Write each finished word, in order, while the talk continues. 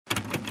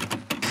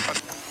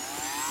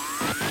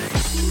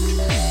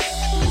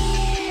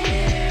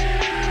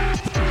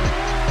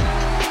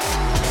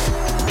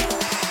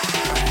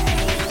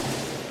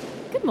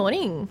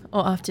morning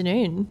or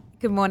afternoon.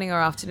 Good morning or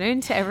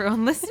afternoon to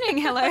everyone listening.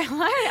 Hello,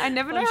 hi. I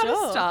never know how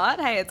to start.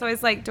 Hey, it's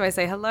always like, do I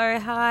say hello,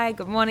 hi,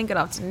 good morning, good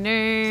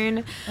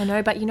afternoon? I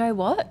know, but you know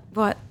what?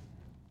 What?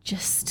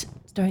 Just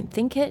don't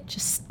think it.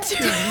 Just do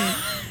it.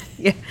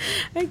 Yeah.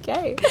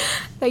 Okay.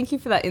 Thank you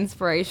for that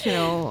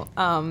inspirational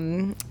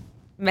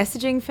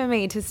messaging for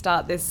me to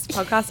start this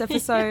podcast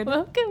episode.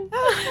 Welcome.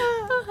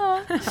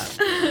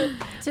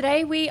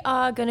 Today we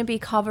are going to be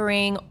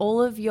covering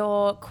all of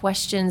your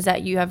questions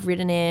that you have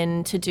written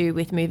in to do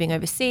with moving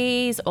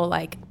overseas or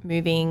like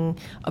moving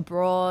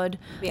abroad.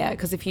 Yeah,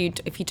 because if you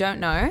don't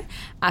know,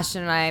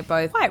 Ashton and I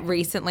both quite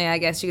recently, I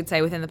guess you could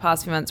say within the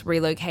past few months,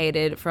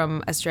 relocated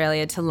from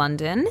Australia to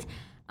London.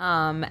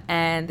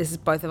 And this is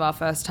both of our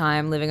first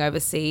time living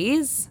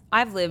overseas.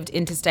 I've lived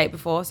interstate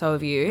before, so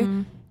have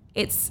you.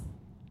 It's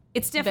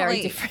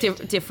definitely very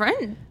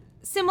different.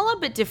 Similar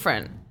but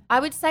different. I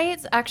would say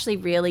it's actually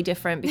really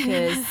different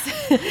because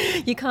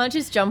you can't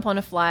just jump on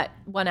a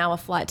 1 hour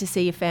flight to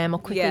see your fam or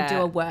quickly do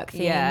a work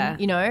thing. Yeah.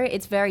 You know,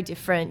 it's very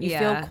different. You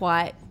feel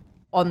quite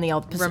on the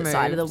opposite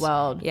side of the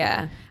world.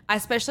 Yeah.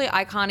 Especially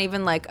I can't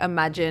even like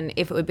imagine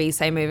if it would be,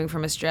 say, moving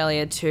from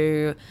Australia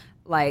to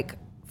like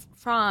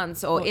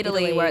France or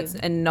Italy, where it's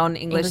a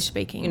non-English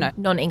speaking,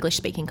 non-English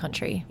speaking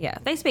country. Yeah,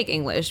 they speak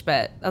English,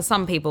 but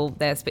some people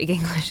there speak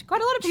English.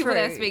 Quite a lot of people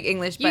there speak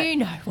English, but you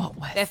know what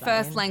we're their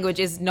first language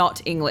is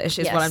not English,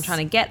 is what I'm trying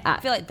to get at.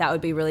 I feel like that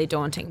would be really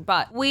daunting,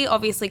 but we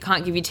obviously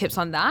can't give you tips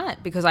on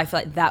that because I feel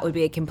like that would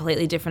be a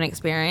completely different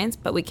experience,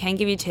 but we can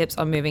give you tips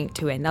on moving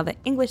to another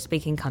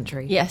English-speaking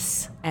country.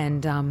 Yes.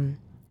 And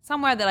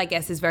somewhere that I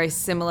guess is very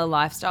similar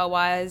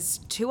lifestyle-wise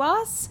to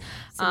us.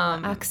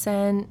 Similar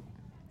accent.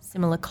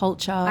 Similar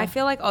culture. I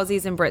feel like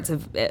Aussies and Brits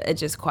are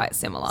just quite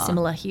similar.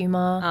 Similar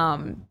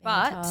humour.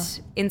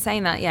 But in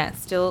saying that, yeah,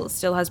 still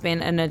has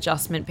been an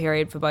adjustment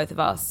period for both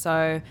of us.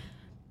 So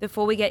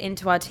before we get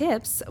into our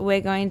tips, we're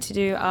going to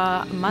do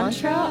our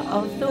mantra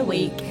of the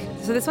week.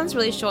 So this one's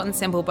really short and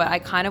simple, but I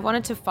kind of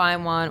wanted to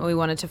find one, or we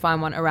wanted to find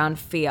one around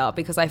fear,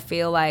 because I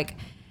feel like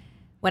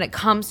when it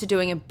comes to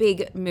doing a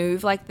big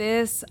move like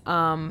this,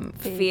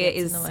 fear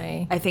is,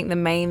 I think, the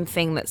main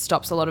thing that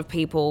stops a lot of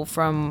people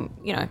from,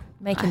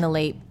 making the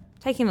leap.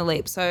 Taking the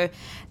leap. So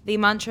the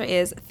mantra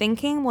is,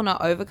 thinking will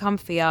not overcome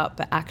fear,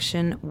 but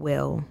action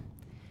will.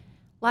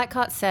 Like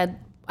Kat said,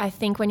 I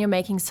think when you're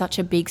making such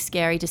a big,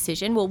 scary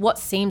decision, well, what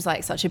seems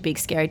like such a big,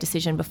 scary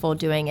decision before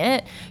doing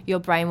it, your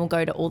brain will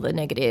go to all the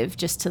negative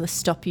just to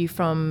stop you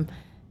from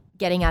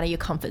getting out of your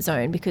comfort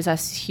zone, because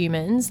as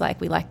humans, like,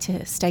 we like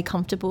to stay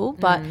comfortable,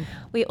 but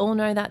we all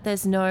know that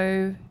there's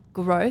no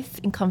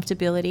growth in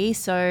comfortability.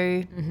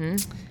 So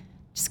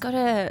just got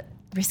to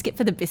risk it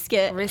for the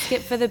biscuit. Risk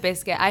it for the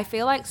biscuit. I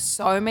feel like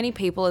so many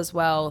people as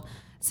well,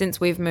 since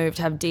we've moved,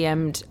 have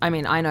DM'd, I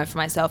mean, I know for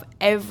myself,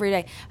 every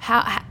day,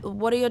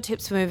 what are your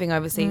tips for moving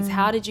overseas?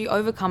 How did you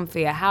overcome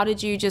fear? How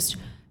did you just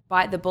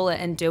bite the bullet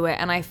and do it?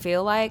 And I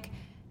feel like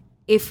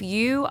if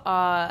you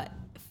are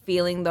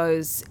feeling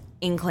those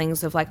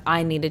inklings of like,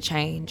 I need to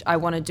change, I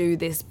want to do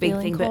this big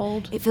thing,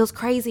 but it feels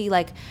crazy,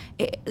 like,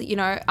 you're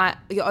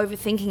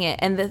overthinking it.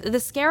 And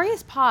the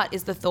scariest part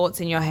is the thoughts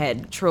in your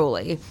head,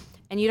 truly.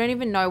 And you don't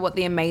even know what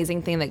the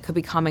amazing thing that could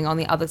be coming on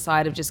the other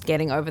side of just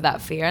getting over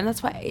that fear. And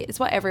it's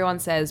what everyone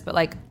says. But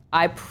like,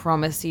 I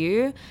promise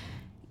you,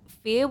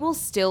 fear will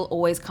still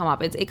always come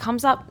up. It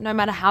comes up no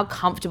matter how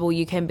comfortable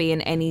you can be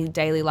in any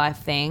daily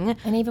life thing.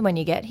 And even when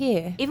you get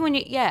here.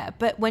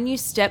 But when you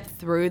step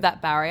through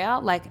that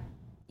barrier, like,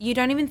 you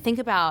don't even think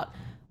about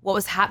what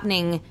was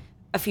happening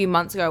a few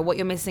months ago, what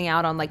you're missing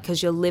out on, like,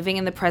 because you're living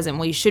in the present.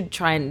 Well, you should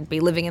try and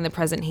be living in the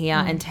present here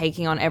and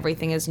taking on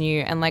everything as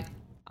new. And like,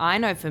 I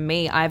know for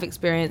me, I've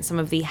experienced some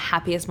of the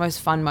happiest,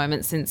 most fun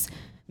moments since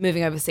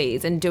moving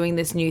overseas and doing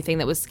this new thing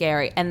that was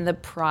scary. And the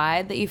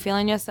pride that you feel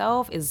in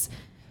yourself is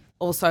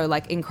also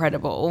like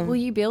incredible. Well,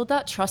 you build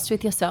that trust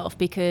with yourself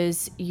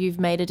because you've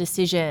made a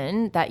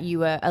decision that you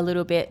were a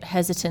little bit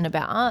hesitant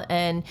about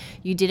and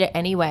you did it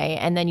anyway.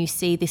 And then you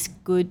see this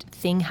good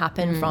thing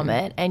happen from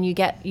it. And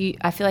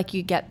I feel like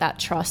you get that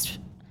trust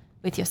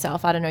with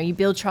yourself. I don't know. You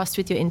build trust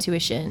with your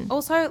intuition.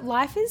 Also,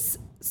 life is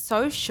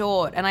so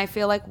short, and I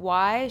feel like,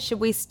 why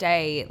should we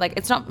stay? Like,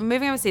 it's not,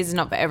 moving overseas is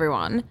not for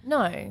everyone.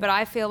 No. But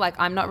I feel like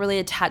I'm not really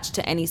attached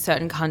to any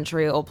certain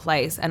country or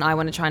place, and I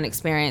want to try and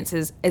experience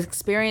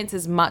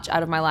as much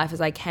out of my life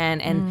as I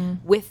can. And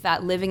with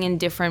that, living in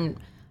different,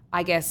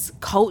 I guess,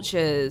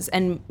 cultures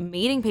and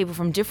meeting people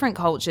from different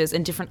cultures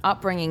and different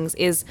upbringings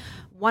is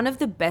one of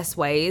the best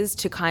ways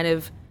to kind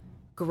of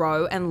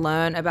grow and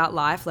learn about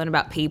life, learn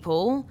about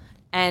people,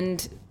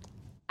 and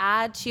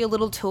add to your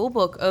little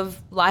toolbook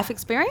of life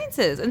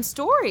experiences and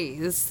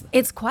stories.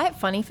 It's quite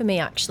funny for me,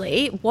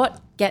 actually. What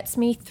gets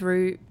me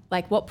through,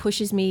 like, what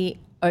pushes me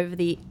over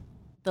the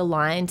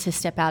line to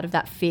step out of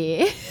that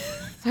fear.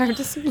 So I'm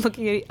just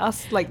looking at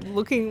us, like,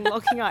 locking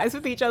eyes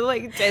with each other,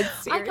 like, dead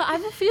serious. I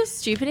will feel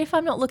stupid if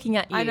I'm not looking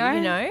at you, I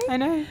know. I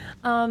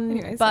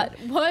know. But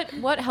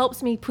what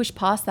helps me push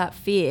past that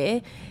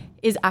fear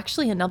is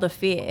actually another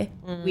fear.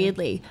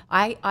 Weirdly,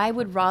 I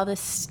would rather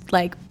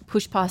like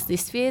push past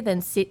this fear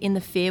than sit in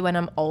the fear when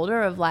I'm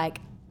older of like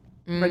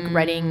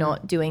regretting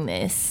not doing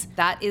this.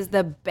 That is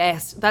the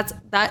best. That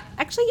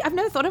actually, I've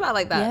never thought about it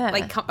like that. Yeah.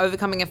 Like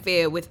overcoming a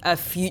fear with a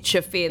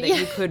future fear that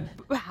you could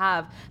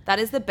have. That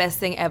is the best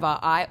thing ever.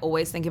 I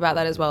always think about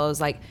that as well.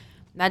 As like,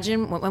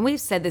 imagine when we've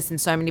said this in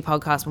so many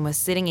podcasts, when we're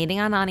sitting eating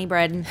our nani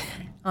bread,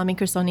 Army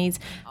croissants.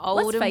 Old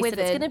Let's and face it, withered.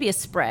 it's going to be a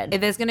spread.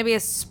 there's going to be a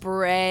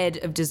spread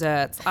of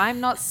desserts. I'm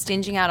not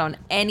stinging out on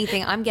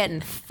anything. I'm getting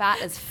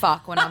fat as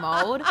fuck when I'm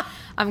old.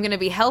 I'm going to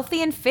be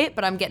healthy and fit,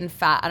 but I'm getting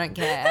fat. I don't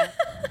care.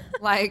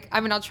 Like, I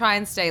mean, I'll try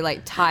and stay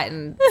like tight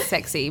and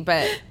sexy,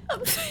 but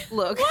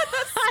look. What?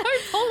 That's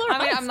so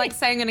polarizing. I mean, I'm like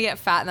saying I'm going to get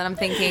fat, and then I'm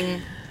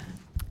thinking,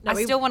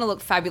 I still want to look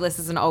fabulous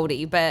as an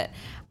oldie, but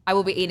I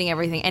will be eating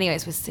everything.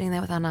 Anyways, we're sitting there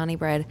with our nani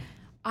bread.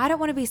 I don't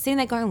want to be sitting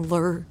there going,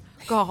 Lou,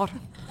 God,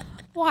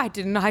 why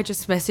didn't I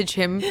just message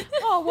him?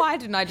 Oh, why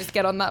didn't I just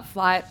get on that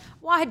flight?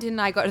 Why didn't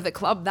I go to the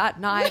club that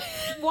night?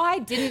 Why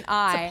didn't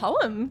I? It's a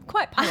poem.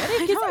 Quite poetic, I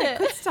know, isn't I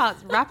could it? start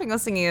rapping or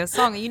singing a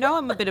song. You know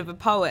I'm a bit of a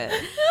poet.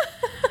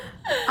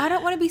 I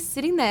don't want to be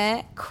sitting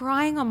there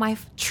crying on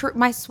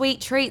my sweet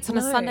treats on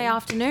a No. Sunday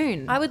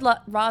afternoon. I would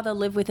rather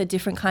live with a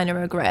different kind of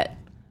regret.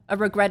 A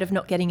regret of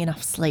not getting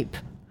enough sleep.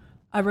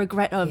 A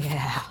regret of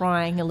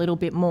crying a little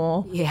bit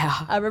more.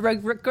 yeah. A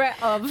regret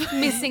of a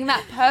Missing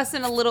that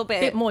person a little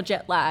bit. bit more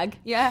jet lag.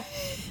 Yeah.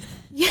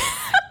 Yeah.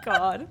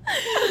 God.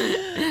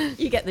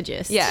 You get the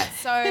gist. Yeah.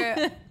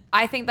 So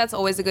I think that's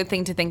always a good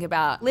thing to think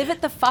about. Live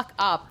it the fuck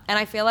up. And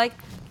I feel like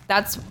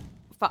that's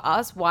for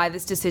us why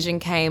this decision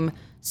came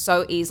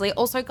so easily.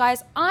 Also,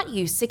 guys, aren't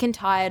you sick and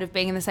tired of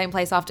being in the same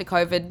place after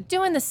COVID?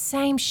 Doing the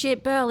same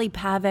shit burly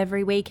pav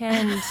every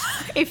weekend.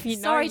 If you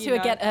know, Sorry you to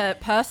know.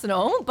 get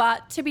personal,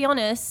 but to be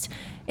honest,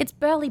 it's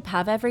burly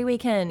pav every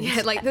weekend.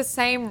 Yeah, like the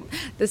same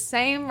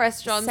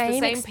restaurants, Same the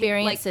same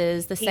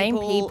experiences, the same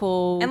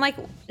people. and like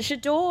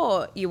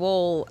j'adore you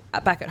all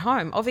back at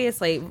home.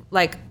 Obviously,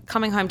 like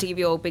coming home to give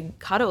you all big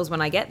cuddles when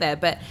I get there,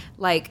 but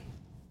like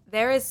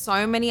there is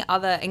so many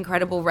other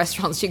incredible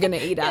restaurants you're gonna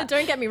eat Yeah, at.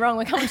 don't get me wrong,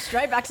 we're coming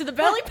straight back to the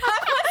burly pav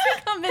once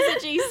we come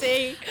visit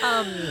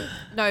GC.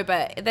 No,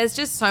 but there's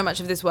just so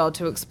much of this world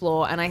to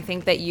explore, and I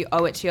think that you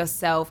owe it to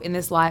yourself in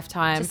this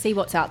lifetime To see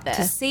what's out there.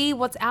 to see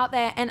what's out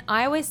there. And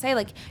I always say,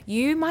 like,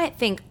 you might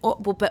think, oh,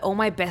 well, but all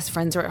my best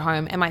friends are at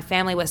home and my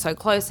family, we're so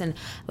close, and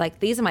like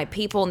these are my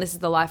people and this is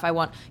the life I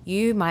want.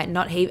 You might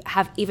not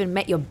have even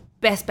met your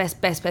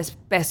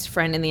best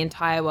friend in the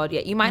entire world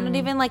yet. You might not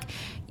even like.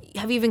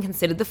 Have you even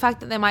considered the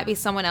fact that there might be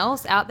someone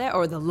else out there,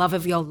 or the love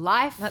of your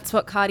life? That's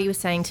what Cardi was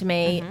saying to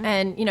me.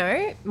 And, you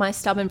know, my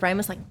stubborn brain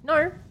was like,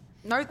 no.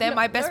 No, they're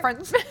my best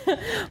friends.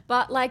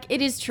 But, like, it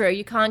is true.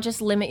 You can't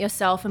just limit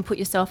yourself and put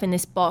yourself in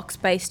this box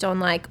based on,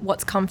 like,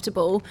 what's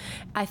comfortable.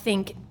 I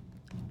think,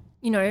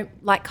 you know,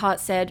 like Kat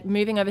said,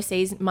 moving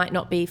overseas might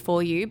not be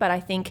for you. But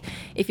I think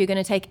if you're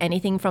going to take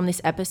anything from this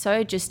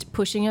episode, just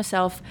pushing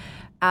yourself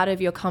out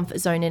of your comfort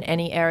zone in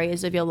any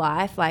areas of your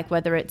life, like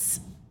whether it's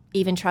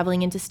even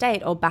traveling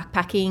interstate or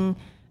backpacking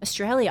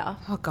Australia,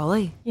 Oh,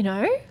 golly. you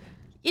know,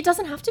 it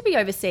doesn't have to be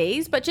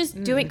overseas, but just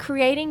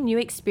creating new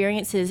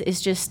experiences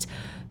is just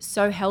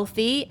so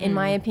healthy in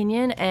my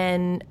opinion,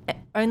 and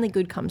only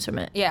good comes from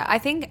it. Yeah, I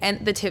think,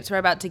 and the tips we're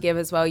about to give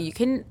as well,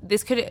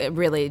 this could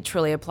really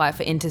truly apply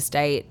for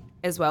interstate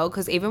as well,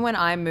 because even when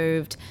I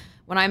moved,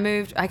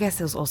 I guess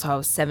it was also I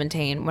was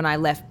 17 when I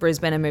left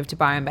Brisbane and moved to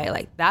Byron Bay,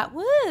 like that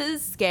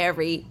was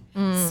scary.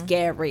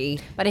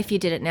 But if you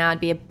did it now, it'd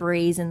be a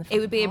breeze in the It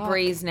would be a park.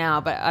 breeze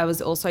now, but I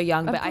was also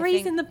young. A but breeze I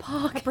think in the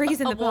park. a breeze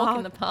in the A walk park.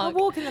 in the park. A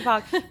walk in the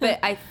park. But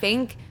I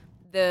think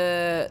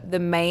the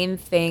main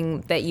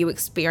thing that you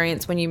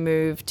experience when you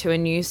move to a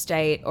new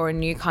state or a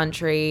new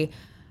country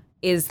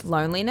is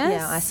loneliness.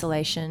 Yeah,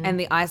 isolation. And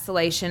the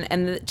isolation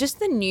and just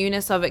the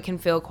newness of it can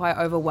feel quite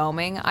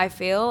overwhelming, I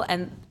feel.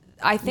 And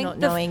I think not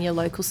knowing your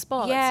local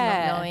spots,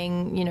 Yeah. not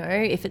knowing, you know,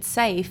 if it's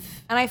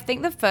safe. And I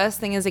think the first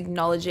thing is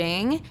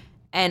acknowledging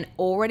and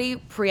already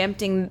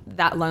preempting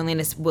that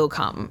loneliness will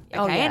come. Okay.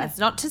 Oh, yeah. And it's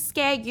not to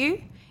scare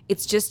you.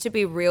 It's just to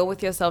be real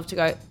with yourself, to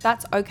go,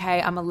 that's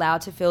okay. I'm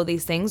allowed to feel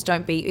these things.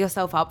 Don't beat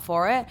yourself up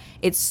for it.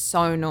 It's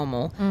so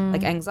normal.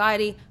 Like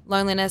anxiety,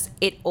 loneliness,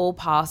 it all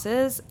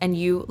passes. And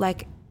you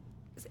like,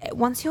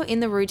 once you're in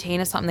the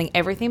routine of something,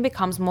 everything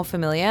becomes more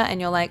familiar,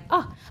 and you're like,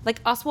 oh, like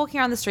us walking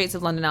around the streets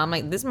of London now, I'm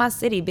like, this is my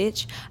city,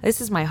 bitch.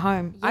 This is my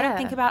home. I don't Yeah.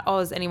 think about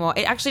Oz anymore.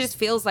 It actually just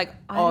feels like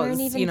I Oz, don't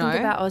even you know? think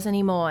about Oz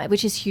anymore,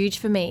 which is huge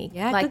for me.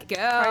 Yeah, like good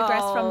girl.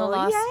 progress from the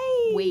last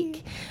Yay.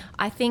 week.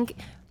 I think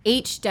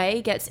each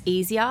day gets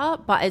easier,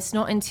 but it's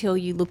not until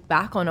you look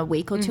back on a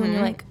week or two and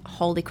you're like,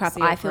 holy crap, See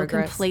your I feel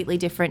progress. completely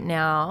different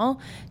now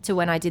to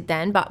when I did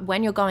then. But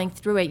when you're going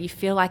through it, you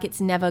feel like it's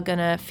never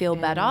gonna feel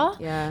better.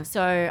 yeah.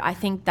 So I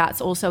think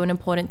that's also an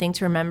important thing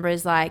to remember,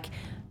 is like,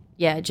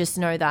 yeah, just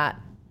know that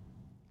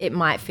it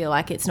might feel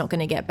like it's not going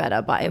to get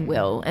better, but it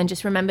will. And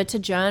just remember to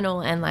journal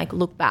and like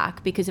look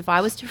back, because if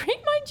I was to read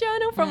my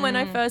journal from when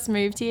I first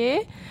moved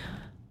here,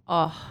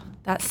 oh,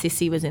 that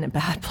sissy was in a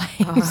bad place.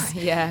 Oh,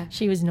 yeah.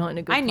 She was not in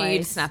a good place. I knew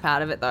you'd snap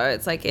out of it though.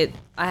 It's like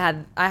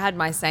I had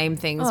my same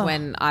things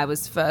when I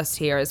was first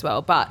here as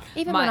well. But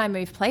even when I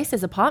moved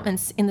places,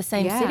 apartments in the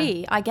same Yeah.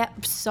 city,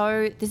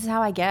 this is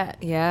how I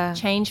get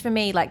change for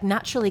me, like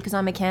naturally, because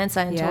I'm a Cancer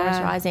and Taurus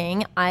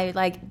rising.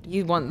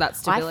 You want that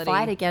stability. I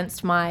fight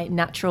against my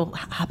natural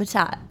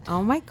habitat.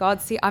 Oh my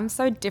God. See, I'm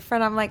so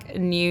different. I'm like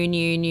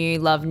new,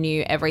 love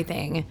new,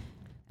 everything.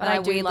 But I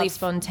do love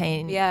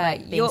spontaneous. Yeah,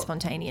 like being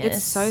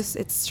spontaneous.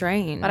 It's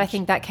strange. But I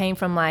think that came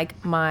from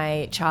like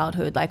my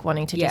childhood, like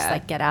wanting to just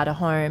like get out of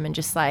home and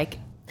just like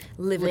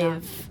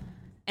live.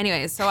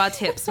 Anyways, so our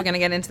tips, we're going to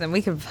get into them.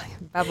 We can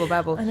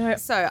babble. I know.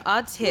 So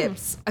our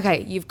tips,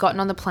 okay, you've gotten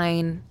on the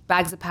plane,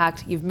 bags are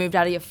packed, you've moved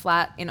out of your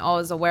flat in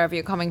Oz or wherever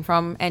you're coming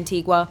from,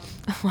 Antigua.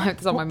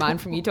 It's on my mind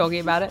from you talking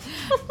about it.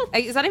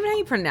 Is that even how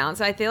you pronounce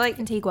it? I feel like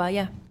Antigua,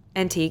 yeah.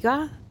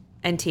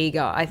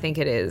 Antigua, I think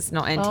it is,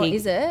 not Antigua. Oh,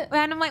 is it?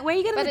 And I'm like, where are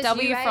you getting the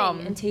W from?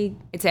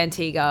 It's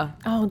Antigua.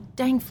 Oh,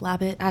 dang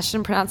flabbit.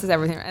 Ashton pronounces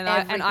everything. And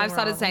I've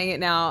started wrong. saying it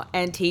now,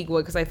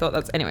 Antigua, because I thought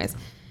that's... Anyways.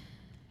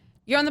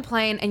 You're on the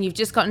plane and you've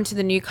just gotten to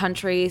the new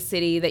country,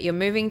 city that you're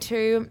moving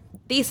to.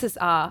 This is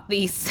our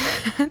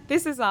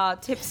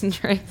tips and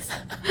tricks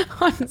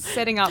on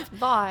setting up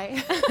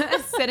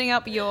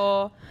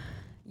your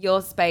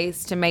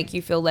space to make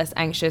you feel less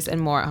anxious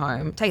and more at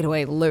home. Take it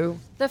away, Lou.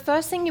 The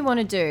first thing you want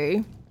to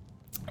do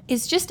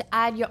is just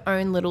add your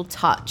own little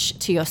touch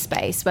to your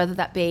space, whether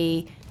that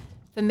be,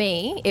 for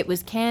me, it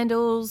was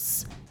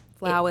candles,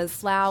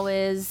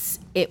 flowers.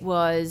 It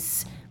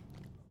was,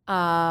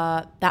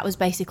 that was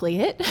basically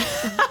it.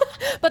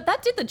 But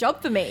that did the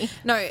job for me.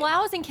 No.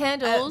 Flowers and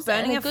candles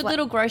and a good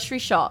little grocery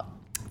shop.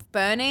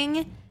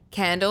 Burning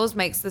candles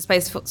makes the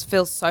space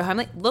feel so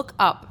homely. Look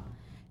up,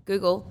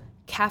 Google,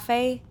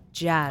 Cafe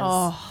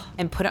Jazz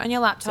and put it on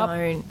your laptop.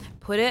 Don't.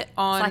 Put it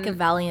on It's like a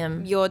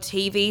Valium. your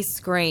TV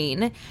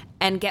screen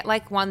and get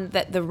like one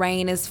that the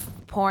rain is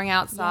pouring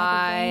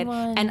outside. rain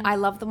one. And I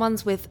love the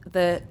ones with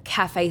the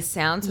cafe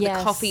sound. So Yes.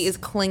 the coffee is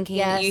clinking.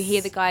 Yes. You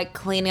hear the guy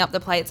cleaning up the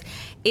plates.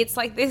 It's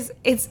like this.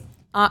 It's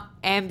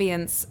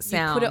ambience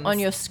sound. Put it on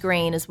your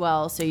screen as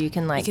well, so you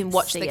can like You can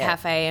watch see the it.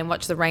 cafe and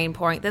watch the rain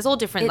pouring. There's all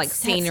different like Sets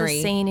scenery.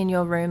 a scene in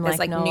your room, There's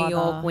like no New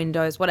York other.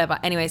 windows, whatever.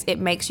 Anyways, it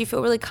makes you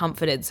feel really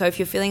comforted. So if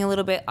you're feeling a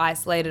little bit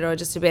isolated or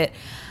just a bit,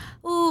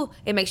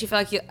 it makes you feel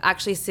like you're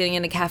actually sitting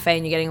in a cafe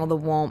and you're getting all the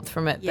warmth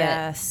from it.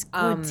 Yes,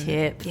 good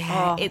tip.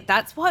 Yeah, Oh,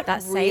 that's what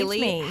that saved really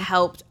me.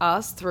 helped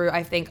us through,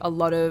 I think, a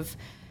lot of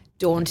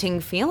daunting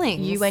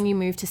feelings. when you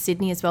moved to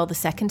Sydney as well the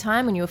second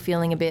time, when you were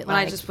feeling a bit when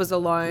like I just was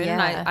alone,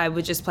 Yeah. I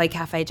would just play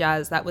Cafe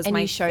Jazz. That was and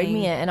my you showed thing.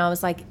 me it, and I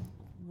was like,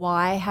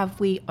 why have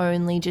we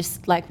only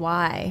just like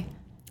why?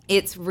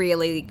 It's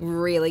really,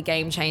 really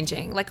game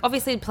changing. Like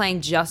obviously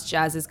playing just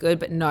jazz is good,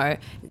 but no,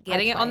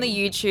 getting it on the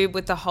YouTube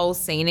with the whole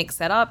scenic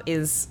setup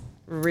is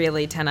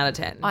really 10 out of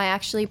 10. I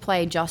actually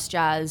play just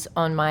jazz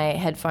on my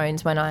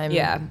headphones when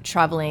I'm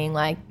traveling,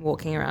 like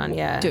Walking around,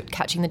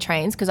 catching the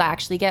trains, because I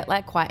actually get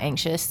like quite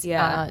anxious.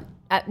 Yeah.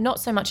 Not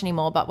so much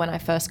anymore, but when I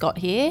first got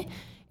here,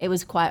 it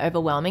was quite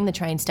overwhelming. The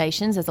train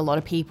stations, there's a lot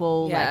of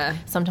people. Yeah. Like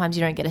sometimes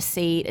you don't get a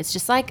seat. It's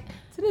just like,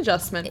 It's an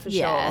adjustment for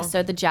yeah. sure.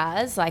 So the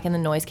jazz, like, and the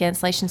noise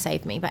cancellation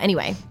saved me. But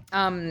anyway,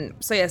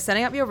 So yeah,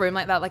 setting up your room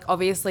like that, like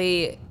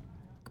obviously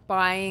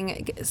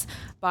buying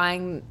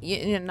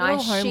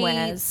nice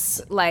homewares.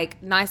 sheets,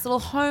 like nice little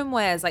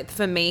homewares. Like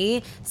for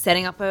me,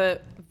 setting up a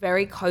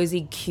very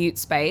cozy, cute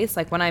space.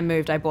 Like when I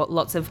moved, I bought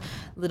lots of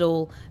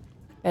little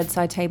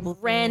bedside table,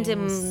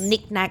 random things.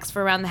 knickknacks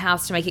for around the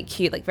house to make it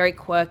cute, like very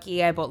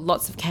quirky. I bought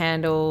lots of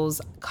candles,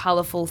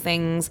 colourful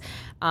things.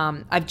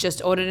 I've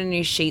just ordered a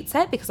new sheet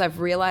set because I've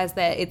realised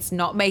that it's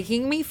not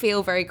making me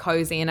feel very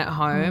cozy and at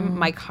home.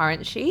 My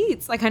current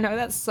sheets, like I know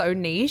that's so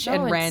niche and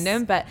it's-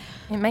 random, but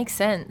It makes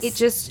sense. it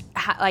just,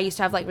 I used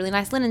to have like really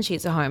nice linen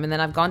sheets at home, and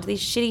then I've gone to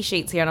these shitty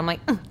sheets here and I'm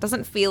like,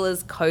 doesn't feel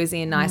as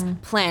cozy and nice.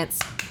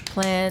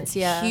 Plants,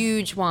 yeah.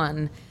 Huge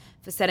one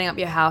for setting up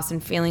your house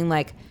and feeling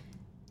like,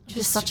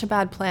 Just such a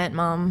bad plant,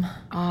 mum.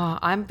 oh,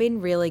 I've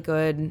been really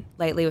good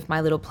lately with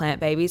my little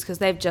plant babies because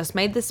they've just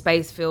made the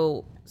space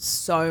feel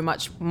so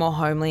much more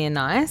homely and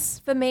nice.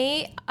 For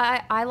me,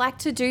 I like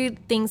to do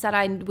things that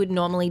I would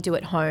normally do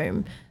at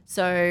home.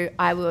 So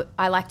I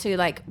like to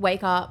like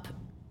wake up.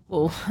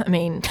 Well, I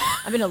mean,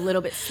 I've been a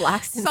little bit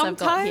slack since I've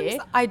got here.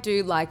 Sometimes I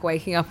do like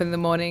waking up in the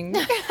morning.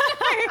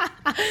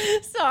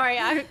 Sorry,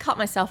 I cut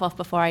myself off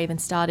before I even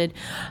started.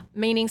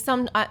 Meaning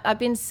I've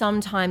been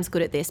sometimes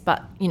good at this,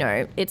 but you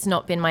know, it's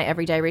not been my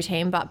everyday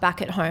routine. But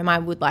back at home, I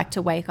would like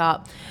to wake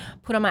up,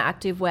 put on my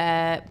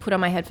activewear, put on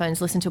my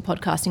headphones, listen to a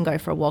podcast and go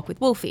for a walk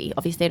with Wolfie.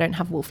 Obviously I don't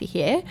have Wolfie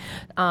here,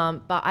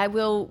 but I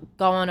will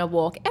go on a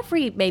walk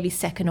every maybe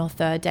second or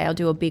third day. I'll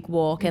do a big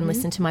walk and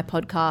listen to my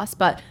podcast,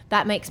 but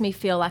that makes me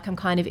feel like I'm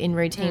kind of in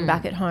routine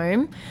back at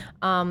home.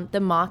 The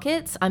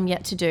markets I'm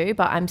yet to do,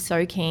 but I'm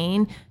so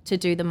keen to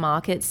do the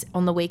markets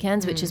on the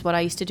weekends, which is what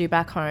I used to do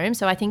back home.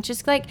 So I think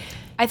just like,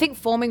 I think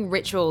forming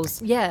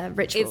rituals,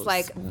 rituals. it's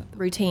like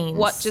routines.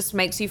 what just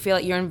makes you feel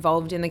like you're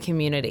involved in the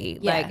community.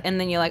 Yeah. Like, and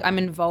then you're like, I'm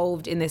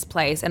involved in this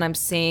place and I'm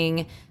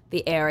seeing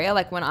the area.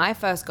 Like when I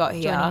first got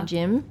here, Joining a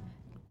gym.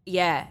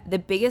 yeah, the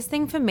biggest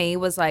thing for me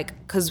was like,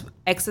 because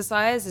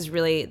exercise is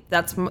really,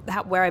 that's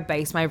where I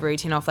base my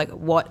routine off, like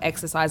what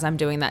exercise I'm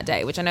doing that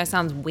day, which I know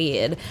sounds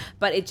weird,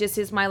 but it just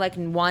is my like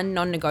one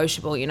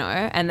non-negotiable, you know?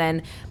 And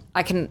then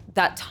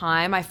that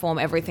time I form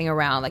everything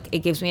around, like it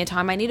gives me a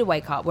time I need to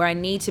wake up, where I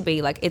need to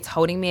be like, it's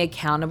holding me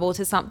accountable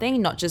to something,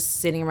 not just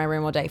sitting in my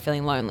room all day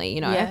feeling lonely,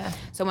 you know? Yeah.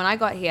 So when I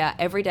got here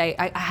every day,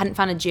 I hadn't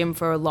found a gym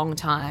for a long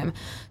time.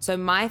 So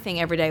my thing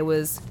every day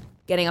was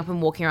getting up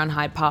and walking around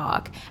Hyde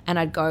Park, and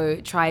I'd go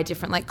try a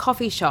different like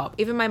coffee shop.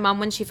 Even my mum,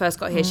 when she first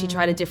got here, she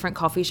tried a different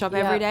coffee shop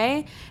every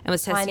day and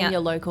was testing Finding out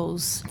your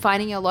locals.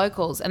 finding your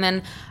locals. And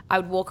then I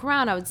would walk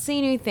around, I would see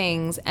new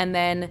things. And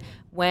then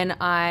when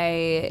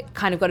I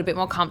kind of got a bit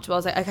more comfortable, I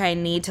was like, okay, I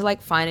need to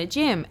like find a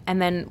gym. And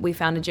then we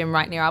found a gym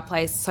right near our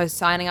place. So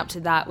signing up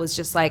to that was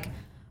just like,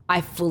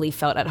 I fully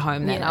felt at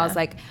home then. Yeah. I was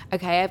like,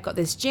 okay, I've got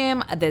this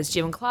gym, there's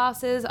gym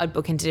classes. I'd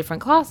book into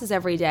different classes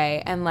every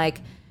day. And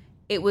like,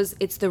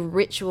 it's the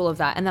ritual of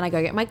that. And then I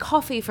go get my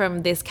coffee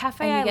from this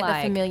cafe And you I get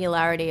like. the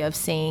familiarity of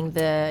seeing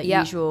the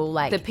usual,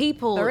 like, the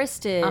people,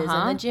 baristas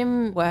and the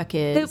gym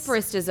workers. The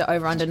baristas that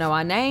over under know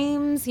our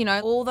names, you know,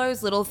 all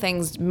those little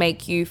things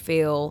make you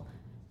feel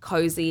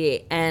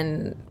cozy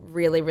and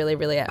really, really,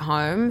 really at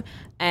home.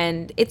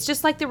 And it's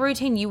just like the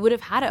routine you would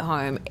have had at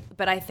home.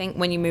 But I think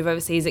when you move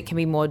overseas, it can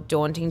be more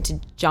daunting to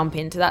jump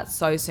into that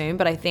so soon.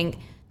 But I think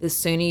the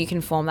sooner you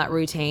can form that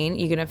routine,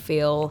 you're going to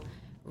feel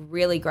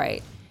really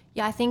great.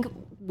 Yeah, I think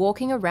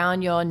walking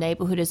around your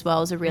neighborhood as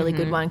well is a really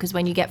good one, because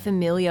when you get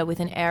familiar with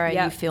an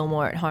area, you feel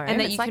more at home. And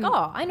that it's you like, can-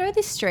 oh, I know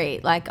this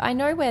street. Like, I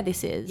know where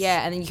this is.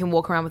 Yeah, and then you can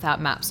walk around without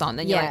maps on.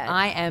 Then you're like, Yeah.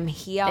 I am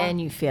here. Then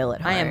you feel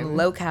at home. I am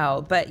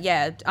local. But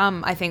yeah,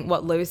 I think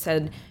what Lou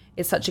said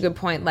is such a good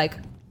point. Like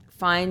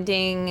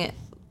finding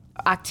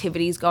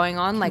activities going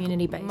on, like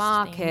Community-based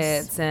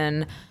markets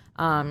and,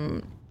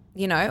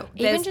 you know,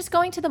 Even there's- just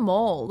going to the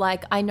mall.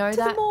 Like, I know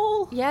that. the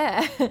mall.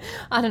 Yeah.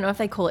 I don't know if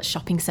they call it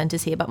shopping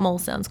centers here, but mall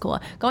sounds cooler.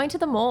 Going to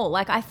the mall.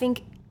 Like, I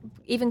think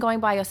even going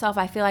by yourself,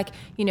 I feel like,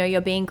 you know,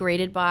 you're being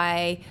greeted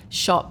by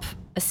shop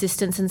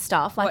assistants and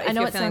stuff. Like, What, if I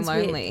know you're it sounds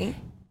feeling weird. lonely?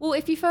 Well,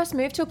 if you first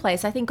move to a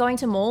place, I think going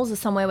to malls is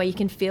somewhere where you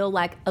can feel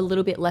like a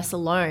little bit less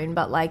alone.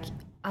 But like,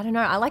 I don't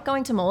know. I like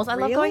going to malls. I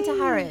love going to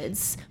Really?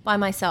 Harrods by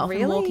myself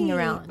and walking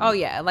around. Oh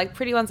yeah, like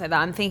pretty ones like that.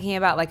 I'm thinking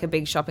about like a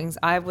big shopping.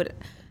 I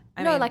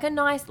mean, like a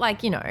nice,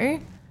 like, you know,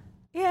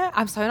 yeah.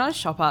 I'm so not a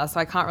shopper, so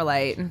I can't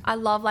relate. I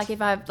love like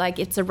if I've like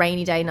it's a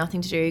rainy day,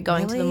 nothing to do,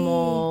 going to the Really?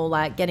 mall,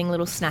 like getting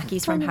little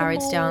snackies from to the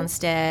Harrods mall.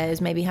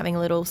 downstairs, maybe having a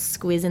little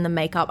squiz in the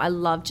makeup. I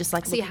love just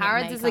like See, looking at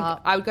Harrods is like,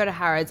 makeup. I would go to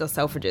Harrods or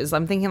Selfridges.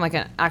 I'm thinking like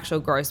an actual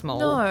gross mall.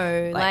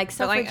 No, like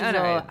but, Selfridges I don't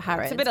know, or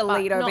Harrods. It's a bit but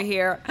elite over not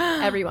here.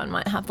 Everyone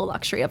might have the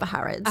luxury of a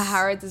Harrods. A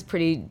Harrods is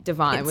pretty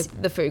divine It's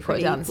with the food court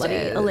pretty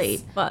downstairs. bloody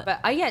elite, but-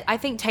 yeah, I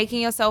think taking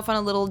yourself on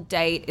a little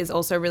date is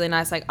also really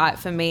nice. Like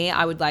for me,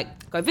 I would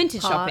like go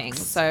vintage shopping.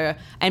 Parks. So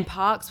and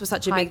parks were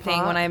such a Hyde big thing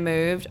Park. when I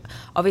moved.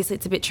 Obviously,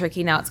 it's a bit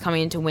tricky now. It's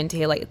coming into winter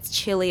here. Like it's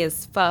chilly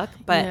as fuck.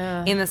 But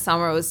Yeah. in the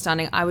summer, it was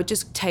stunning. I would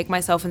just take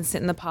myself and sit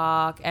in the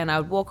park, and I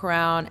would walk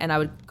around, and I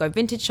would go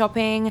vintage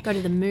shopping, Go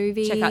to the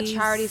movies. check out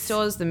charity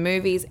stores, the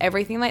movies,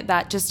 everything like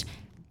that. Just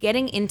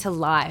getting into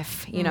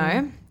life, you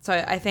know? So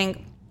I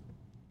think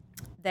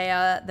they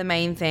are the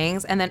main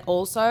things. And then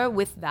also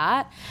with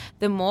that,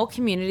 the more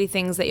community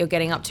things that you're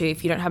getting up to,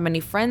 if you don't have many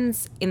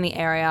friends in the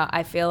area,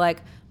 I feel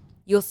like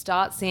you'll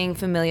start seeing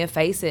familiar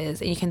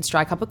faces and you can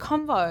strike up a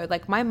convo.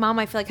 Like my mum,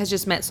 I feel like has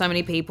just met so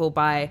many people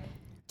by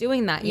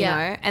doing that, you Yeah.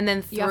 know? And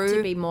then through... You have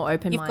to be more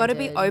open-minded. You've got to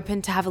be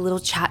open to have a little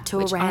chat to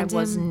which a random...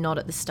 I was not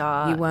at the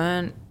start. You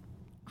weren't.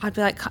 I'd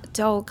be like,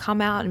 Doll,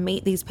 come out and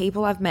meet these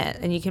people I've met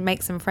and you can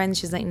make some friends.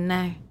 She's like,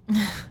 no,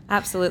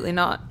 absolutely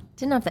not.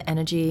 Didn't have the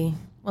energy.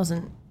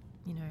 Wasn't,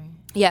 you know.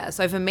 Yeah,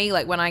 so for me,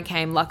 like when I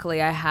came,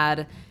 luckily I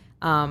had...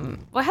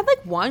 I had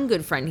like one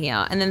good friend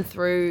here, and then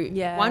through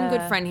one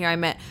good friend here, I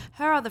met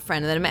her other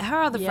friend, and then I met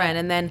her other friend,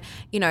 and then,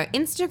 you know,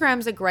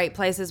 Instagram's a great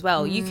place as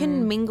well. You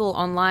can mingle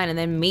online and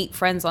then meet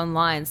friends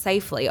online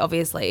safely,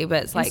 obviously,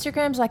 but it's like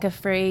Instagram's like a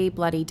free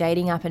bloody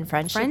dating app and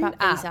friendship friend app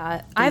app. these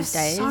I have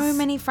days. so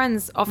many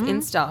friends off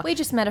Insta. We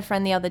just met a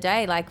friend the other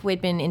day. Like,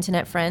 we'd been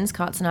internet friends.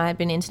 Katz and I had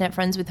been internet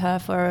friends with her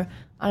for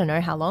I don't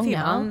know how long Few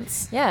now.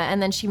 months. Yeah, and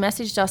then she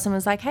messaged us and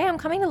was like, "Hey, I'm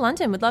coming to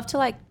London. Would love to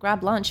like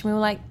grab lunch." And we were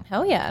like,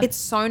 "Hell yeah!" It's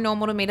so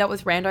normal to meet up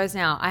with randos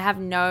now. I have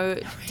no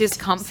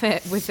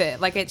discomfort with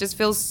it. Like it just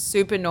feels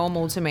super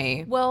normal to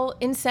me. Well,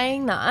 in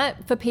saying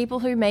that, for people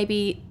who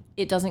maybe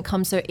it doesn't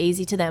come so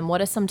easy to them,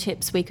 what are some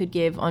tips we could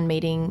give on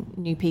meeting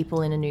new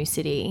people in a new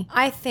city?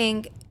 I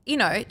think, you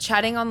know,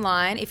 chatting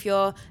online, if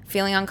you're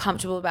feeling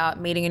uncomfortable about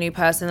meeting a new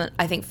person,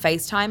 I think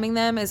FaceTiming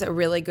them is a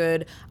really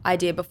good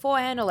idea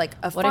beforehand, or like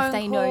a What phone if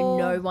they call.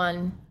 know no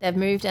one? They've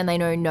moved and they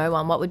know no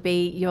one. What would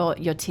be your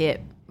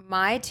tip?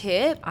 My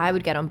tip, I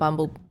would get on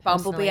Bumble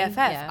Bumble personally. BFF.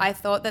 Yeah. I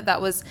thought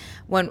that was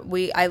when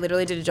I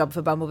literally did a job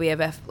for Bumble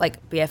BFF,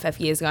 like BFF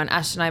years ago, and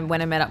Ash and I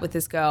went and met up with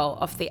this girl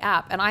off the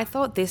app, and I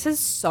thought this is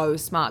so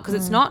smart because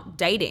it's not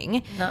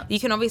dating. No. You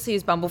can obviously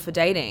use Bumble for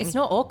dating. It's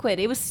not awkward.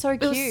 It was so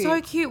cute. It was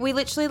so cute. We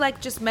literally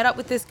like just met up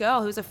with this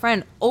girl who's a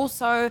friend.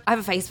 Also, I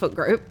have a Facebook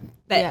group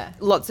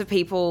that lots of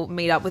people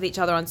meet up with each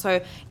other on.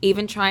 So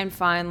even try and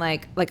find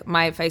like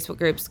my Facebook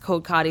group's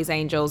called Cardi's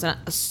Angels, and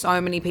so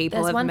many people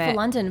There's have one met. for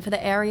London, for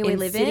the area we in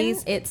live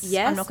cities. in. It's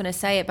Yes. I'm not going to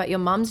say it, but your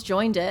mum's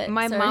joined it.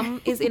 My so-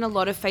 mum is in a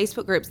lot of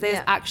Facebook groups. There's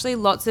Yeah. actually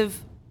lots of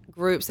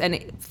groups and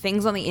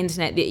things on the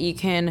internet that you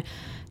can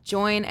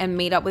join and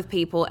meet up with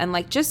people and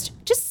like just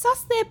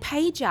suss their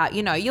page out.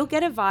 You know, you'll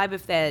get a vibe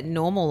if they're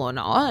normal or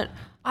not.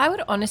 I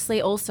would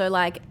honestly also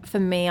like, for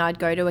me, I'd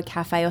go to a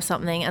cafe or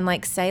something and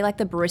like say like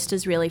the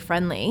barista's really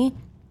friendly.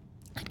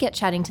 I'd get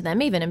chatting to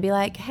them even and be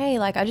like, hey,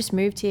 like I just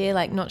moved here,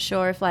 like not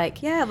sure if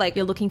like like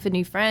you're looking for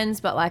new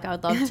friends, but like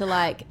I'd love to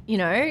like, you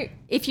know,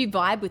 if you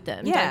vibe with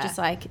them, Yeah. don't just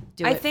like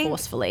do I it think-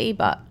 forcefully.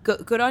 But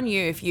good on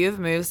you if you've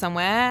moved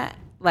somewhere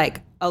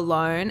like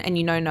alone and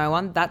you know no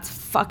one. That's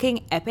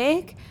fucking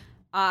epic.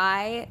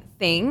 I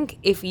think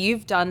if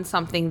you've done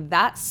something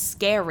that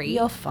scary,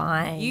 you're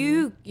fine.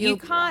 You You'll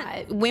be can't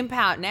right. wimp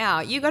out now.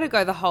 You got to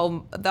go the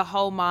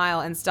whole mile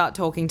and start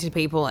talking to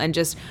people and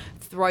just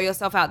throw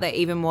yourself out there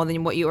even more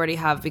than what you already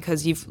have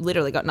because you've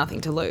literally got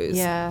nothing to lose.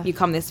 Yeah. You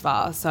come this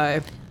far,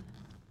 so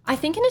I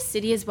think in a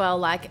city as well,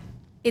 like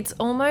it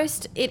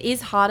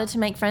is harder to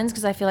make friends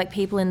because I feel like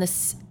people in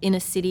a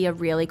city are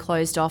really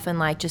closed off and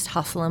like just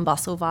hustle and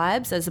bustle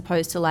vibes, as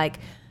opposed to like,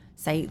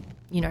 say,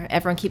 you know,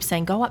 everyone keeps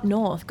saying go up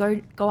north,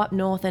 go up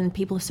north, and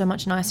people are so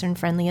much nicer and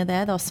friendlier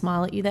there. They'll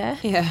smile at you there.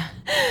 yeah.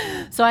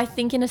 So I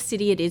think in a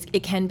city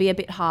it can be a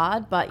bit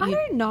hard, but I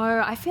don't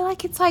know. I feel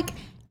like it's like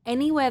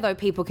anywhere though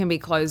people can be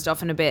closed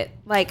off in a bit.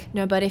 Like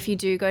no, but if you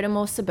do go to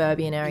more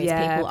suburban areas,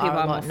 Yeah, people people are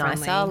are a lot more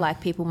nicer. friendly.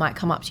 Like people might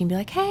come up to you and be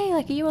like, hey,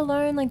 like are you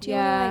alone? Like do you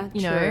yeah, want to,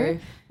 you true. know?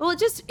 Well,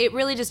 it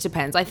really just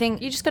depends. I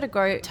think You just got to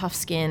grow tough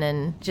skin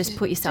and just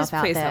put yourself just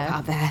out put there. yourself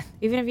out there.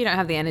 Even if you don't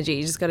have the energy,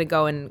 you just got to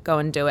go and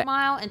do it.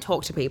 Smile and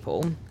talk to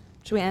people.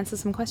 Should we answer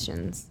some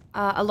questions?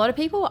 A lot of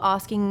people were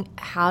asking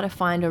how to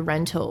find a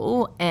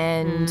rental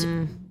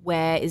and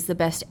where is the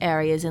best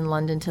areas in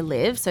London to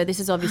live. So this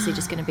is obviously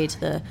just going to be to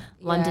the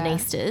London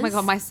Easters. Oh my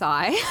god, my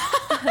sigh.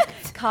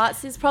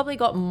 Karts has probably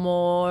got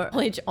more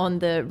knowledge on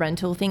the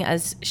rental thing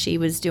as she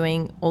was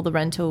doing all the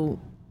rental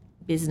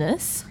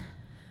business.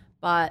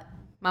 But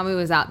Mummy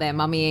was out there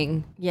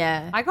mummying.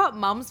 yeah, I got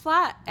mum's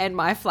flat and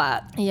my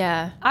flat.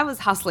 yeah. I was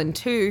hustling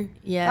too.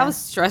 Yeah. That was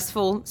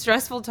stressful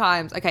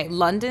times. Okay,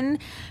 London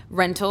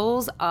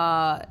rentals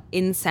are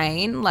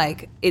insane.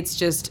 Like, it's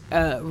just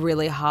a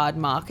really hard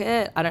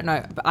market. I don't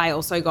know. But I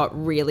also got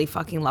really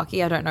fucking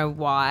lucky. I don't know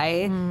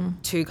why.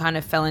 Two kind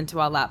of fell into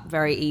our lap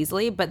very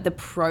easily. But the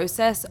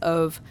process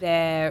of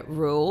their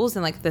rules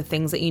and like the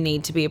things that you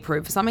need to be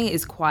approved for something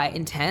is quite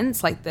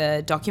intense, like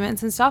the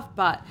documents and stuff.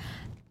 But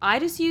I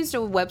just used a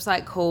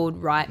website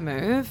called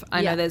Rightmove.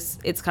 I know it's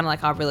kind of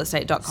like our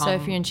realestate.com.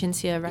 Sophie and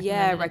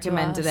Cinzia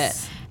recommended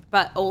it.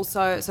 But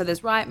also, so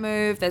there's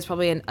Rightmove. There's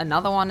probably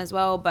another one as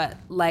well. But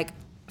like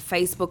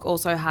Facebook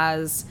also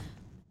has,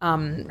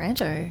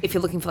 Rancho. if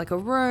you're looking for like a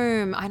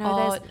room, I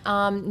know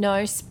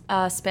there's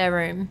Spare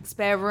Room.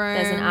 Spare Room.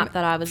 There's an app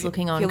that I was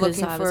looking on you're because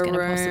looking I was for a going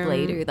to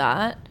possibly room. do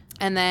that.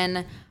 And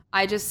then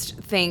I just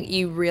think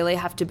you really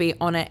have to be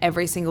on it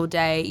every single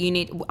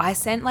day. I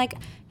sent like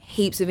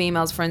heaps of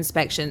emails for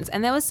inspections,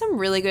 and there was some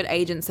really good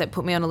agents that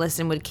put me on a list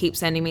and would keep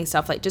sending me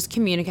stuff. Like, just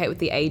communicate with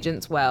the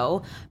agents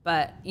well,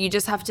 but you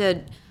just have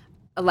to,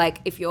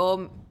 like, if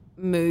you're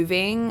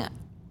moving,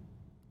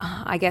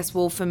 I guess,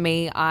 well, for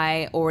me,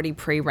 I already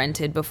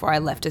pre-rented before I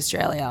left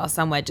Australia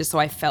somewhere just so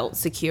I felt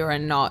secure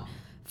and not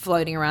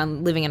floating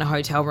around living in a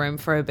hotel room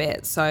for a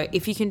bit. So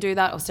if you can do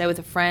that or stay with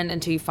a friend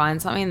until you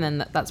find something,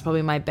 then that's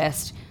probably my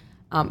best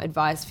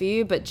advice for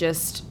you. But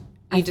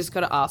you just got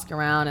to ask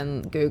around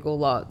and Google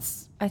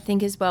lots. I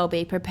think as well,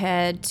 be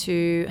prepared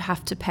to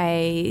have to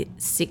pay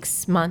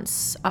 6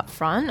 months up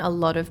front. A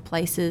lot of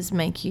places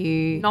make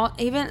you... Not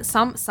even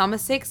some are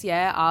 6,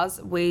 yeah. Ours,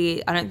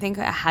 I don't think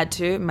I had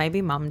to.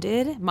 Maybe mum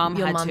did. Your Mum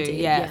mum had to, did,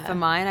 yeah. yeah. For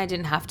mine, I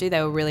didn't have to.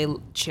 They were really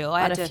chill.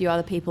 But a few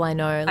other people I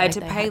know, like, had to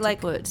they pay, had like-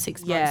 to put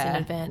 6 months yeah. in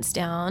advance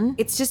down.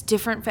 It's just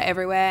different for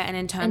everywhere, and in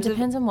And terms of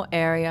depends on what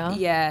area.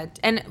 yeah,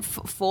 and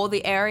for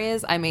the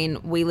areas, I mean,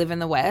 we live in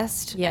the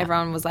West. Yeah.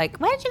 Everyone was like,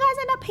 where did you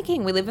guys end up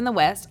picking? We live in the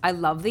West. I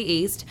love the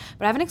East,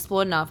 but I haven't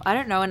explored enough. I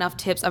don't know enough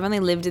tips. I've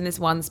only lived in this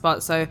one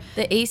spot, so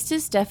The East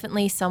is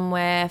definitely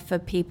somewhere for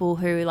people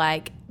who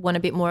like want a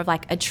bit more of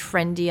like a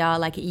trendier,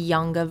 like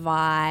younger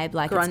vibe.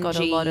 Like it's got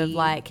a lot of Grungy.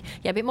 like,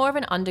 a bit more of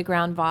an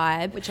underground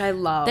vibe. which I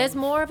love. There's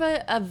more of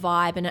a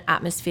vibe and an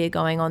atmosphere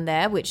going on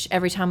there, which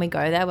every time we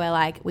go there, we're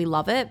like, we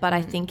love it. But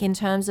I think in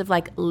terms of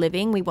like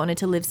living, we wanted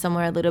to live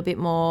somewhere a little bit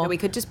more we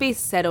could just be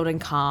settled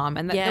and calm,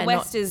 and Yeah, the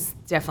West is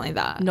definitely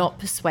that. not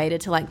persuaded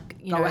to like,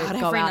 Go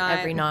out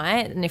every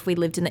night. And if we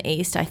lived in the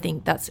East, I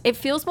think it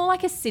feels more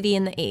like a city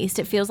in the East.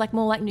 It feels like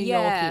more like New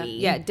York-y.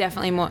 Yeah,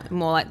 definitely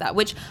more like that,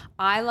 which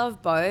I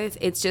love both.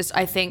 It's it's just,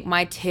 I think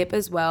my tip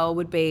as well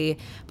would be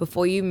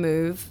before you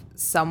move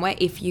somewhere,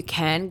 if you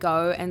can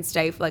go and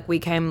stay for, like we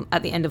came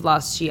at the end of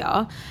last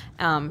year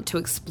to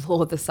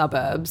explore the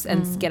suburbs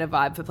and get a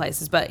vibe for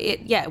places. But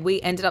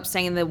we ended up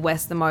staying in the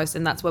west the most,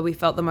 and that's where we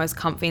felt the most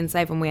comfy and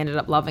safe, and we ended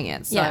up loving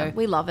it. So Yeah,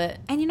 we love it.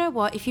 and you know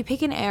what? If you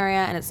pick an area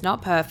and it's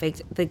not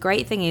perfect, the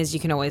great thing is you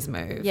can always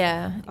move.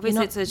 Yeah.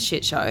 Obviously, it's a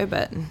shit show,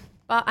 but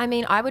I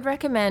mean, I would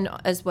recommend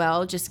as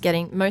well just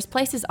getting, most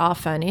places are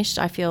furnished,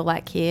 I feel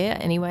like here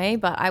anyway,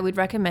 but I would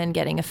recommend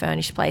getting a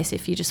furnished place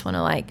if you just want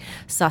to like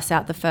suss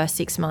out the first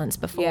 6 months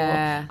before.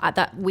 Yeah.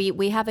 That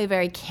we have a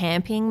very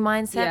camping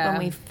mindset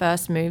when we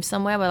first move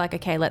somewhere. We're like,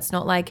 okay, let's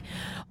not like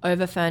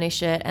over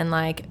furnish it and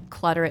like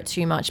clutter it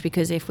too much,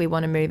 because if we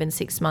want to move in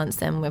 6 months,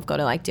 then we've got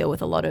to like deal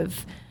with a lot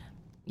of,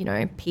 you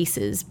know,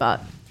 pieces.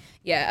 But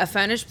yeah, a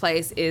furnished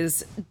place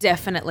is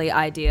definitely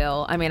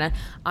ideal. I mean,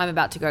 I'm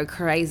about to go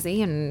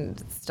crazy and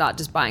start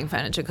just buying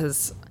furniture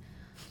because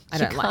I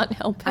can't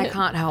help it. I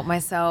can't help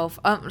myself.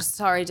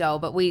 Sorry, doll,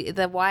 but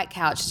the white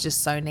couch is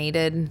just so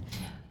needed.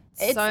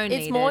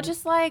 It's more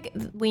just like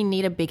we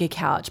need a bigger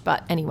couch.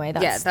 But anyway,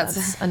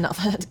 that's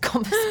another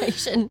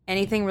conversation.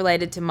 Anything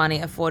related to money,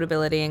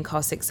 affordability and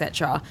costs,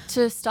 etc.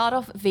 To start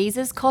off,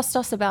 visas cost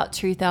us about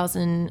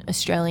 2,000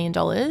 Australian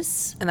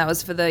dollars. And that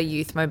was for the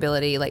youth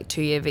mobility, like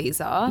 2-year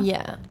visa.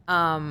 Yeah.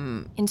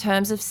 In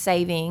terms of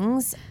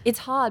savings, it's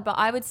hard, but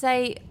I would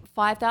say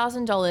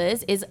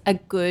 $5,000 is a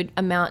good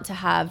amount to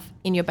have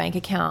in your bank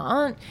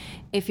account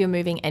if you're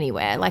moving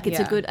anywhere. Like it's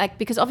a good, like,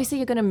 because obviously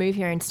you're going to move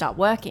here and start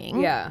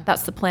working. Yeah.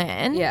 That's the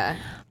plan. Yeah.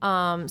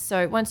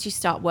 So once you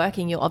start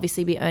working, you'll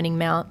obviously be earning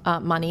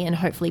money and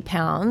hopefully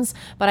pounds.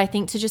 But I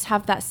think to just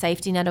have that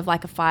safety net of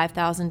like a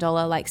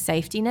 $5,000 like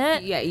safety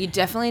net. Yeah, you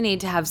definitely need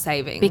to have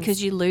savings.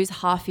 Because you lose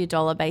half your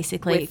dollar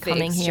basically with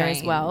coming here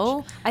as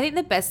well. I think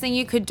the best thing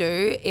you could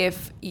do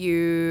if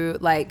you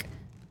like,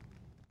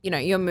 you know,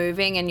 you're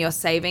moving and you're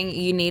saving,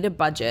 you need a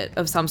budget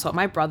of some sort.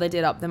 My brother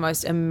did up the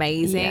most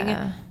amazing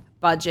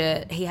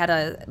budget. He had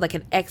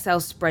an Excel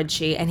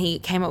spreadsheet and he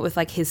came up with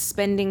like his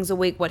spendings a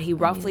week, what he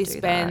roughly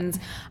spends.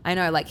 I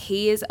know, like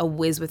he is a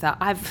whiz with that.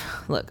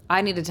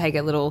 I need to take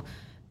a little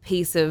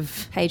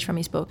page from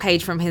his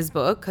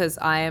book because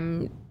I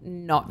am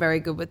not very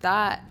good with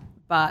that.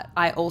 But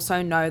I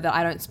also know that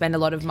I don't spend a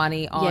lot of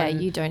money on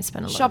you don't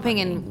spend a lot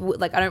shopping of money.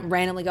 and like I don't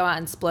randomly go out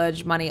and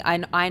splurge money.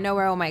 I know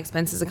where all my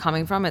expenses are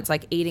coming from. It's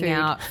like eating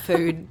out,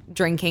 food,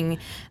 drinking,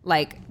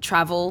 like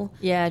travel.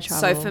 Yeah,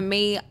 travel. So for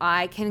me,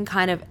 I can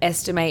kind of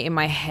estimate in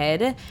my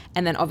head,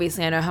 and then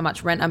obviously I know how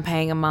much rent I'm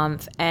paying a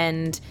month.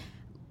 And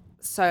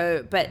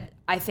so, but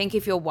I think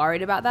if you're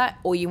worried about that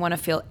or you want to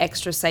feel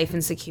extra safe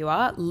and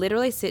secure,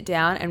 literally sit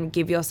down and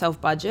give yourself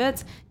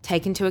budgets,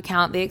 take into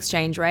account the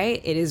exchange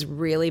rate. It is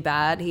really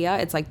bad here.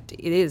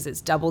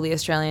 It's double the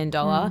Australian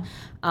dollar.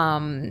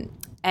 And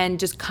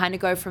just kind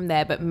of go from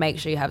there, but make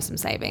sure you have some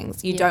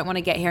savings. You don't want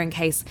to get here in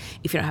case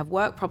if you don't have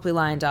work properly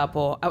lined up,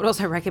 or I would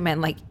also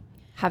recommend like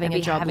having a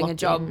job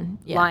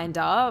lined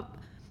up.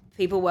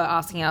 People were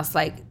asking us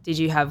like, did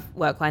you have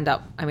work lined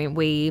up? I mean,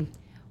 we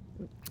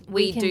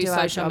do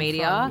social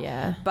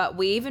media, but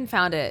we even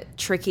found it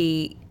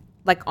tricky,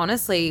 like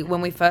honestly,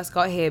 when we first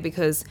got here,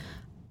 because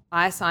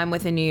I signed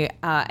with a new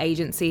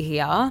agency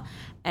here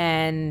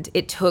and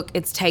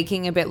it's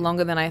taking a bit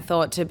longer than I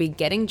thought to be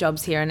getting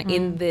jobs here and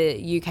in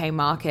the UK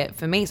market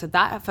for me. So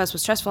that at first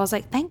was stressful. I was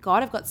like, thank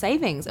God I've got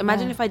savings.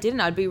 Imagine if I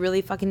didn't, I'd be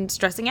really fucking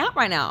stressing out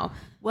right now.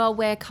 Well,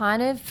 we're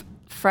kind of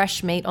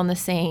fresh meat on the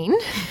scene.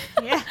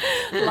 Yeah.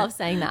 Love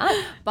saying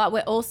that. But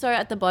we're also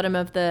at the bottom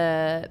of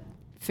the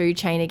food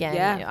chain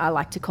again, I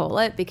like to call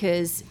it,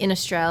 because in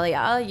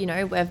Australia, you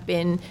know, we've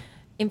been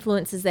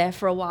influencers there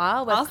for a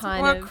while. We're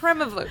creme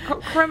of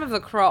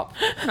the crop.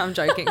 No, I'm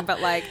joking, but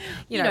like,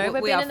 you know,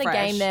 we've been in the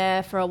game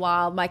there for a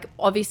while. Like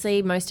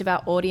obviously most of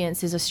our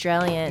audience is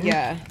Australian.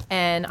 Yeah.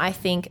 And I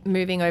think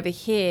moving over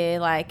here,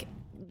 like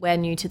we're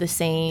new to the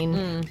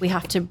scene. We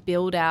have to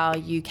build our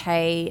UK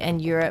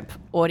and Europe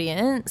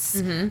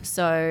audience.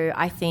 So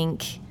I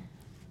think,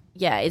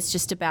 it's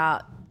just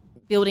about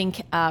building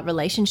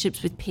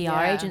relationships with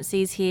PR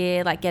agencies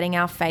here, like getting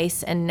our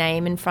face and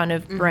name in front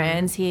of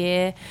brands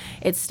here.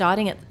 It's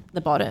starting at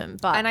the bottom.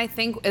 And I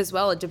think as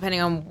well,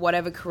 depending on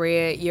whatever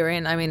career you're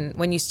in, I mean,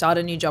 when you start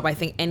a new job, I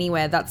think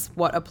anywhere, that's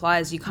what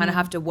applies. You kind of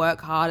have to work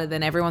harder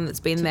than everyone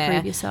that's been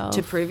there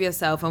to prove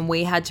yourself. And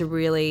we had to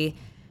really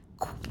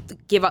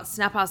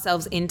snap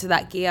ourselves into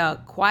that gear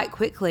quite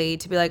quickly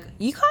to be like,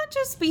 you can't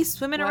just be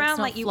swimming around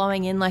like you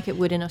flowing in like it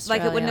would in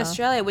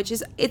Australia. Which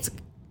is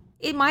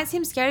it might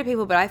seem scary to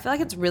people, but I feel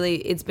like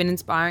it's been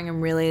inspiring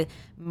and really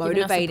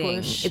motivating.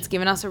 It's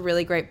given us a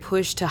really great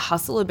push to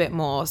hustle a bit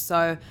more.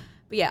 So,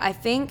 but yeah, I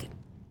think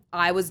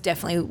I was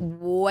definitely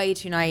way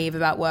too naive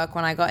about work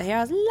when I got here. I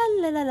was la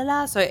la la la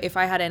la. So if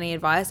I had any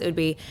advice, it would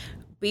be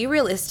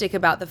realistic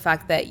about the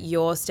fact that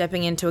you're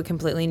stepping into a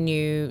completely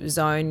new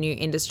zone, new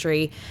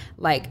industry.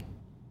 Like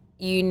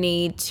you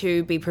need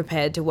to be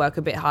prepared to work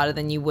a bit harder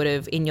than you would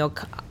have in your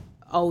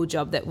old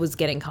job that was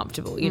getting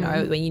comfortable, you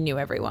know, when you knew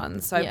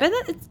everyone. So, Yeah.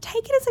 but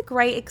take it as a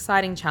great,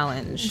 exciting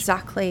challenge.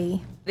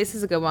 Exactly. This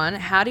is a good one.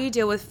 How do you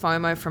deal with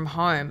FOMO from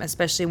home,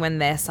 especially when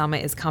their summer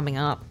is coming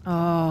up?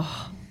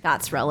 Oh,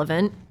 that's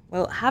relevant.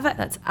 Well,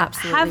 That's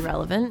absolutely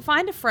relevant.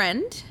 Find a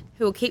friend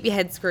who will keep your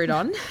head screwed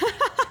on.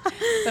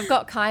 We've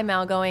got Kai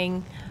Mal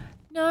going,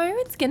 no,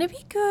 it's going to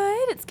be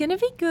good. It's going to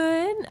be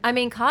good. I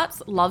mean,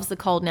 Karps loves the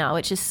cold now,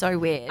 which is so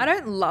weird. I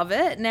don't love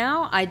it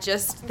now. I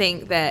just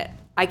think that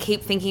I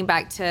keep thinking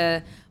back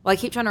to, well, I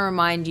keep trying to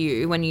remind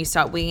you when you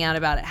start winging out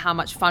about it, how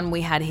much fun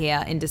we had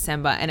here in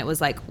December, and it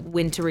was like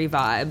wintry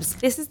vibes.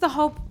 This is the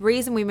whole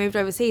reason we moved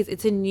overseas.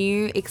 It's a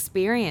new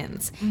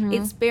experience.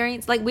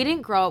 Like we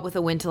didn't grow up with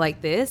a winter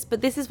like this,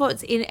 but this is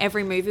what's in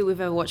every movie we've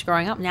ever watched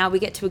growing up. Now we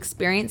get to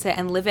experience it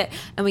and live it,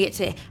 and we get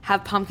to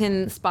have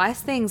pumpkin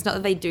spice things. Not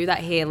that they do that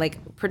here,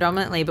 like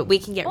predominantly, but we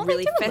can get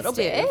really they do a festive.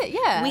 little bit,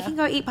 yeah. We can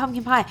go eat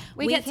pumpkin pie.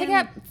 We get to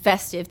get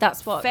festive.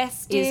 That's what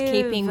is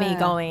keeping me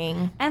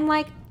going. And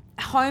like,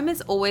 home is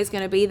always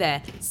going to be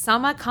there.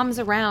 Summer comes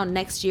around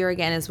next year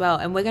again as well,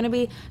 and we're going to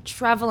be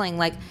traveling.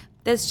 Like,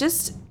 there's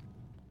just,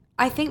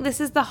 I think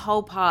this is the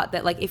whole part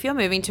that, like, if you're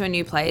moving to a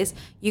new place,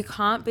 you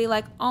can't be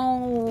like,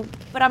 oh,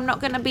 but I'm not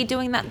going to be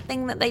doing that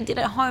thing that they did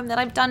at home that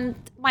I've done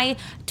my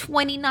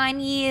 29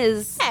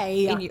 years.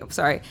 Hey.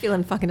 Sorry.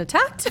 Feeling fucking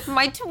attacked.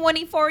 My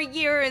 24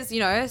 years,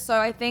 you know? So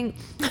I think,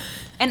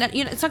 and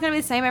you know, it's not going to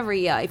be the same every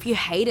year. If you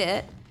hate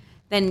it,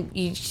 then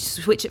you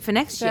switch it for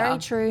next year. Very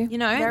true. You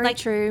know? Very like,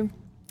 true.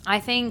 I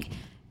think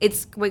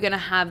we're going to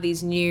have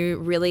these new,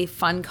 really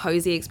fun,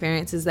 cozy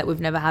experiences that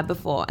we've never had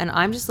before. And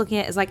I'm just looking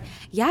at it as like,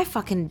 yeah, I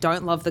fucking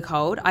don't love the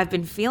cold. I've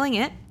been feeling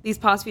it these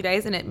past few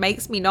days and it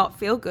makes me not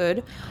feel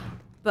good.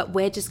 But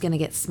we're just going to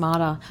get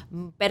smarter,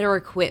 better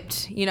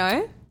equipped, you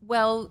know?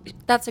 Well,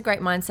 that's a great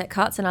mindset,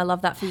 Cuts, and I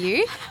love that for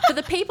you. For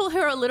the people who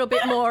are a little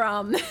bit more,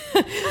 a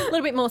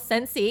little bit more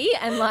sensy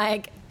and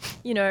like,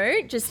 you know,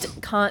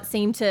 just can't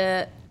seem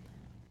to,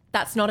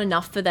 that's not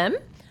enough for them.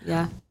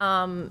 Yeah.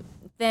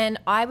 Then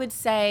I would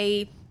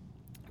say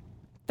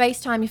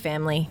FaceTime your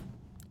family,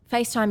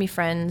 FaceTime your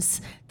friends.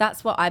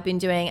 That's what I've been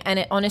doing. And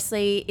it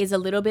honestly is a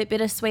little bit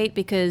bittersweet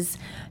because,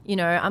 you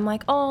know, I'm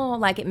like, oh,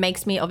 like it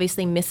makes me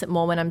obviously miss it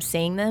more when I'm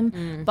seeing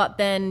them. But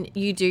then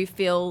you do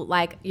feel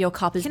like your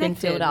cup has been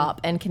filled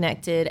up and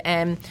connected,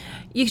 and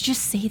you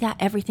just see that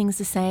everything's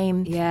the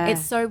same. Yeah.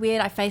 It's so weird.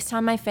 I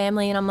FaceTime my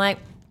family and I'm like,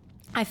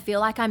 I feel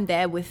like I'm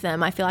there with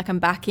them. I feel like I'm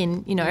back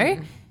in, you know,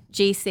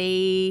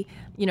 GC,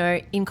 you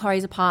know, in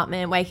Corey's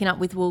apartment, waking up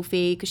with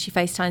Wolfie because she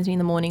FaceTimes me in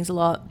the mornings a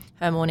lot,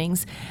 her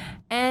mornings.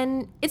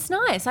 And it's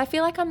nice. I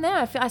feel like I'm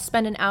there. I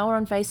spend an hour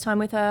on FaceTime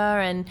with her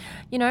and,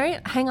 you know,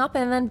 hang up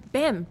and then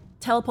bam,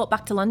 teleport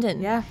back to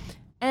London. Yeah.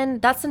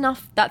 And that's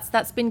enough.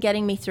 That's been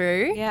getting me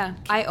through. Yeah.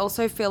 I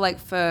also feel like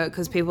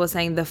because people were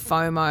saying the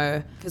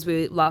FOMO, because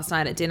last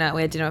night at dinner,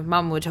 we had dinner with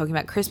Mum, we were talking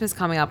about Christmas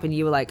coming up and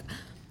you were like,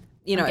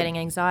 you know, I'm getting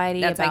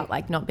anxiety about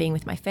like not being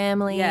with my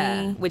family.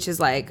 Yeah, which is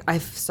like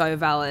so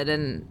valid.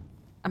 And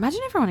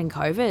imagine everyone in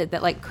COVID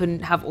that like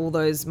couldn't have all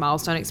those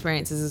milestone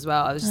experiences as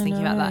well. I was just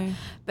thinking about that.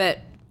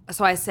 But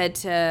so I said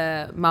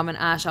to Mum and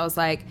Ash, I was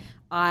like,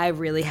 I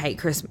really hate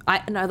Christmas.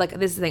 Like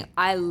this is the thing.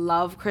 I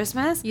love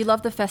Christmas. You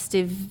love the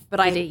festive, but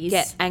I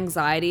get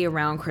anxiety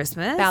around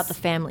Christmas about the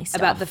family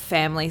stuff. About the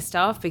family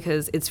stuff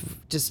because it's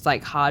just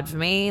like hard for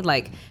me.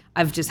 Like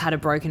I've just had a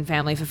broken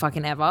family for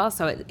fucking ever,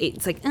 so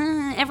it's like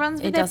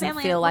everyone's with their family. It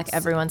doesn't feel like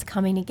everyone's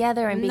coming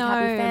together and big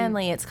happy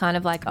family. It's kind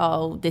of like,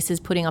 oh, this is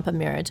putting up a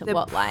mirror to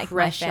what like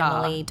my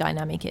family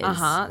dynamic is.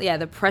 Yeah,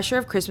 the pressure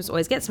of Christmas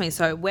always gets me.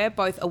 So we're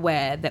both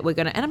aware that we're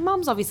gonna, and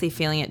Mum's obviously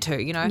feeling it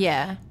too. You know,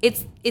 yeah.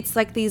 It's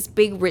like these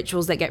big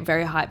rituals that get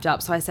very hyped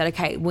up. So I said,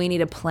 okay, we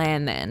need a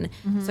plan then.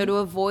 So to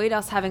avoid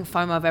us having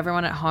FOMO of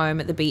everyone at home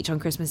at the beach on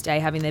Christmas Day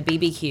having their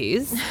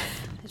BBQs.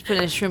 Just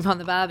putting a shrimp on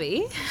the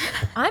barbie.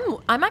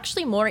 I'm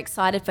actually more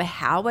excited for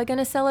how we're going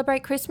to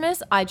celebrate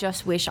Christmas. I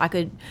just wish I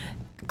could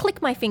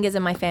click my fingers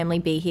and my family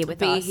be here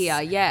with us. Be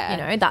here, yeah. You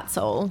know, that's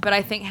all. But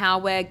I think how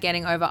we're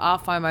getting over our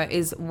FOMO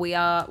is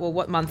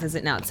what month is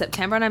it now? It's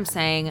September, and I'm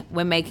saying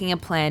we're making a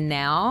plan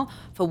now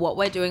for what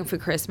we're doing for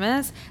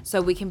Christmas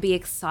so we can be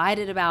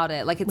excited about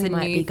it. Like it's a new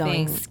thing. We might be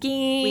going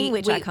skiing,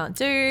 which I can't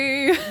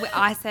do.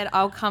 I said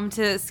I'll come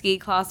to ski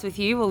class with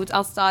you.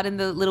 I'll start in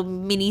the little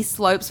mini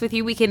slopes with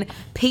you. We can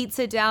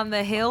pizza down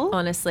the hill.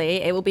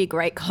 Honestly, it will be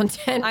great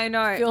content. I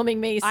know.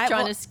 Filming me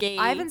trying to ski.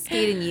 I haven't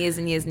skied in years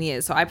and years and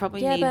years, so I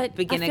probably need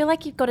beginner. I feel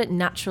like you've got it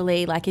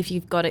naturally. Like if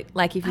you've got it,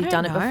 like if you've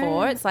done it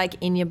before, it's like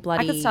in your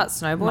bloody. I could start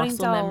snowboarding.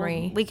 Muscle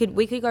memory. We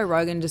could go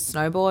rogue and just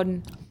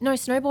snowboard. No,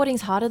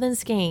 snowboarding's harder than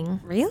skiing.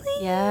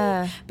 Really?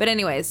 Yeah. But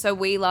anyways, so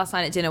we last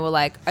night at dinner were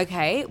like,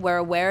 okay, we're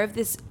aware of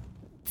this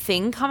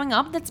thing coming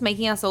up that's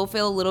making us all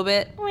feel a little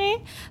bit meh.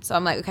 So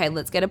I'm like, okay,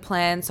 let's get a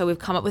plan. So we've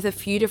come up with a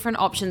few different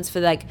options for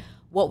like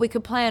what we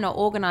could plan or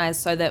organize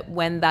so that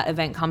when that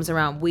event comes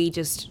around, we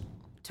just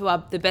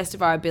to the best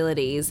of our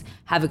abilities,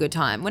 have a good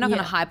time. We're not going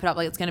to hype it up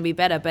like it's going to be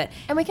better, but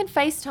and we can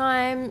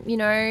FaceTime, you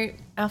know,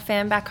 our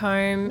fam back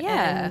home,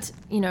 and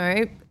you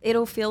know,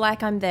 it'll feel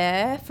like I'm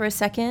there for a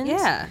second.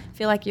 Yeah,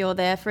 feel like you're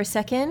there for a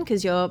second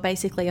because you're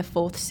basically a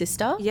fourth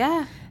sister.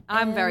 Yeah.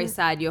 I'm very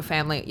sad your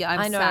family. Yeah,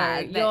 I'm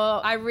sad.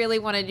 I really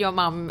wanted your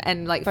mum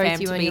and like fam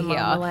to be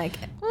here. Like,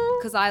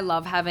 because I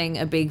love having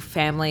a big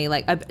family,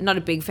 like not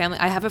a big family.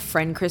 I have a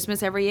friend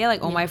Christmas every year.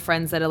 Like all my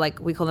friends that are like,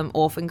 we call them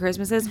orphan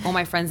Christmases. All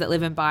my friends that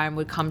live in Byron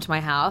would come to my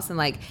house, and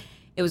like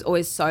it was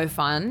always so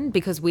fun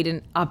because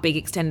our big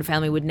extended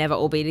family would never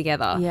all be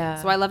together.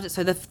 Yeah. So I loved it.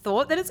 So the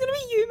thought that it's going to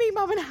be you, me,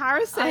 mum, and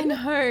Harrison. I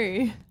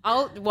know.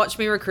 I'll watch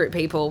me recruit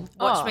people.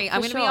 Watch me.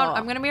 I'm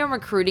going to be on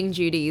recruiting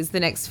duties the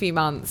next few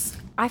months.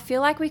 I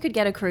feel like we could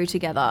get a crew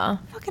together.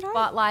 Fucking right.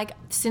 But like,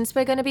 since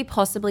we're going to be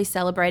possibly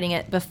celebrating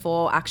it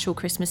before actual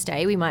Christmas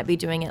Day, we might be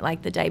doing it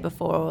like the day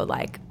before or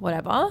like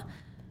whatever.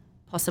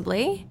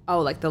 Possibly. Oh,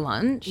 like the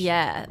lunch?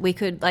 Yeah, we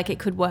could, like, it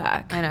could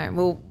work. I know.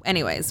 Well,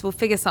 anyways, we'll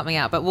figure something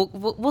out, but we'll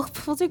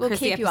do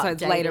Chrissy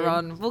episodes later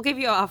on. We'll give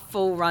you a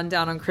full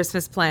rundown on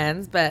Christmas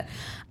plans, but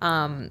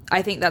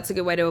I think that's a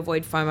good way to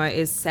avoid FOMO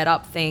is set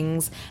up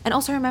things. And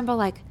also remember,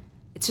 like,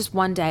 it's just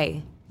one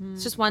day.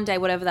 It's just one day,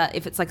 whatever that,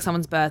 if it's like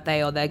someone's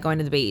birthday or they're going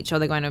to the beach or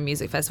they're going to a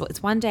music festival,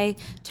 it's one day.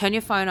 Turn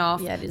your phone off.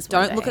 Yeah, it is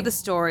Don't look at the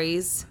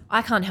stories.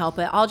 I can't help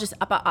it.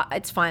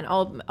 It's fine.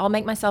 I'll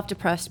make myself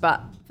depressed,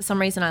 but for some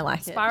reason I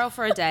like it. Spiral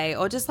for a day,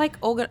 or just like,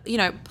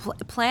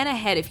 plan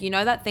ahead. If you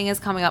know that thing is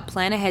coming up,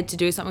 plan ahead to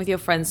do something with your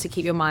friends to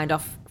keep your mind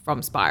off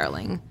from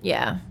spiraling.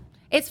 Yeah.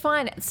 It's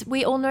fine.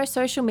 We all know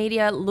social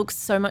media looks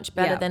so much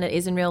better than it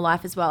is in real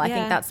life as well. I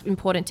think that's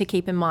important to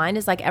keep in mind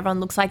is like everyone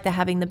looks like they're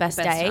having the best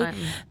day. Time.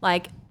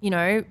 Like, you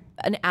know,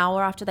 an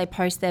hour after they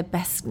post their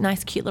best,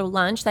 nice, cute little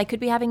lunch, they could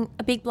be having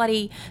a big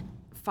bloody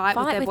fight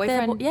with their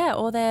boyfriend.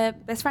 Or their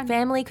best friend.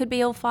 Family could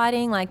be all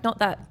fighting. Like, not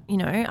that, you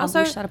know, I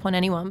wish that upon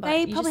anyone, but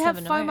they you probably just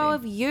have never know. FOMO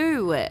of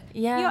you.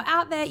 Yeah. You're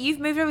out there, you've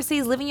moved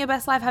overseas, living your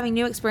best life, having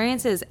new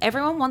experiences.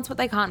 Everyone wants what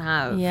they can't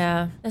have.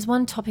 Yeah. There's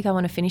one topic I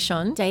want to finish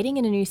on. Dating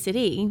in a new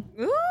city.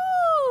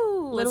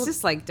 Ooh. It's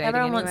just like dating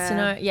everyone wants to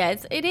know. Yeah,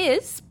 it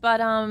is, but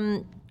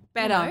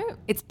better. You know,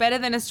 it's better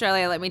than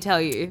Australia, let me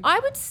tell you. I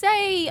would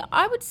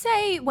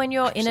say when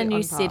you're in a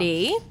new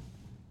city,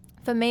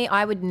 for me,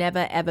 I would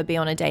never ever be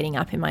on a dating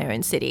app in my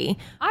own city.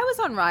 I was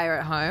on Raya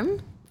at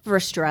home. For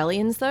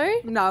Australians though?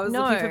 No, I was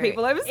looking for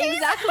people overseas.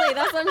 Exactly,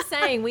 that's what I'm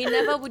saying. We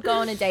never would go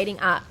on a dating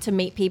app to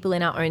meet people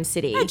in our own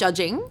city. No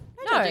judging.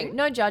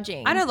 No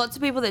judging. I know lots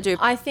of people that do.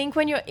 I think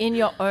when you're in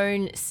your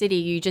own city,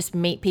 you just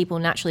meet people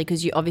naturally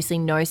because you obviously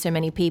know so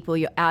many people.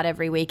 You're out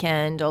every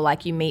weekend or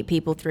like you meet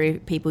people through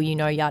people you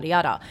know, yada,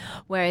 yada.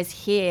 Whereas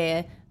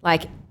here,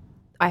 like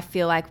I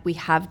feel like we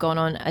have gone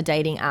on a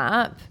dating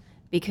app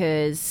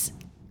because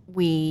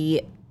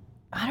I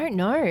don't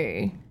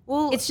know.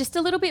 Well, it's just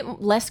a little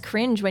bit less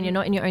cringe when you're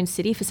not in your own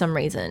city for some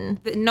reason.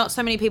 Not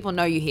so many people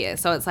know you here,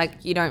 so it's like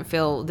you don't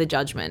feel the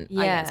judgment.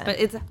 Yeah. But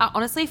I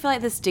honestly feel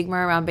like the stigma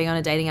around being on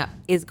a dating app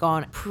is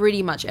gone.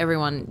 Pretty much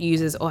everyone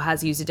uses or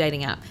has used a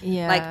dating app.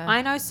 Yeah. Like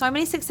I know so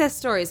many success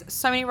stories,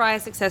 so many Raya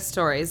success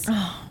stories,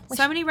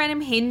 so many random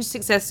Hinge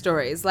success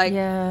stories. Like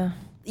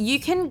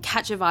you can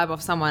catch a vibe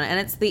off someone and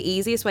it's the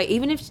easiest way,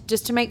 even if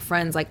just to make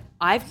friends. Like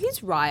I've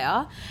used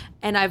Raya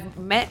and I've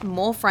met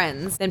more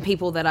friends than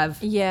people that I've,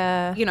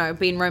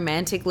 been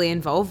romantically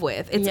involved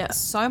with. It's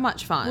so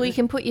much fun. Well, you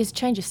can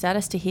change your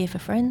status to here for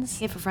friends.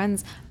 Here for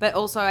friends. But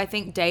also I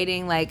think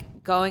dating,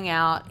 like going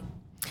out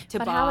to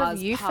bars, how have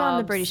you pubs. found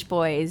the British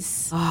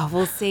boys? Oh,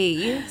 we'll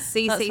see. That's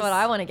what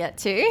I want to get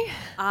to.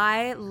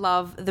 I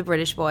love the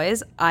British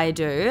boys. I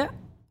do.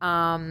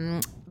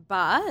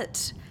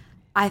 But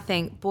I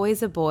think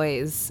boys are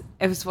boys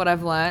is what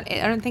I've learned.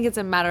 I don't think it's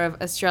a matter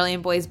of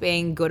Australian boys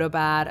being good or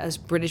bad, as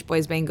British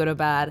boys being good or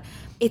bad.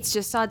 It's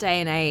just our day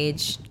and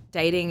age.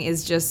 Dating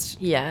is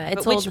just... Yeah,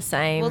 it's all the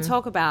same. We'll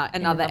talk about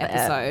another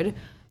episode.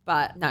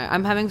 But no,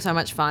 I'm having so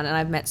much fun and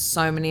I've met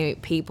so many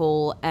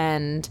people,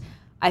 and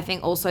I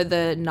think also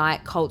the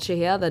night culture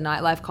here, the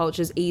nightlife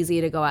culture is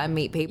easier to go out and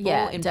meet people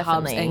in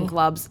pubs and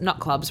clubs. Not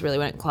clubs really,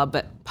 we don't club,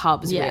 but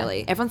pubs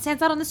really. Everyone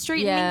stands out on the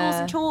street and mingles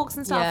and talks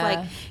and stuff.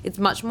 Like it's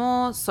much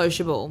more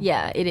sociable.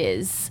 Yeah, it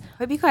is.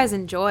 Hope you guys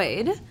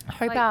enjoyed.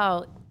 Hope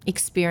our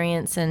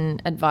experience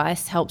and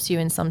advice helps you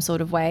in some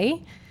sort of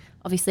way.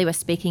 Obviously, we're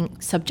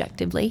speaking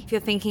subjectively. If you're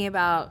thinking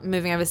about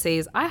moving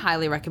overseas, I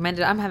highly recommend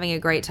it. I'm having a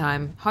great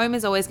time. Home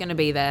is always going to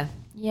be there.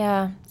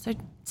 Yeah, so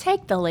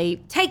take the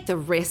leap. Take the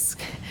risk.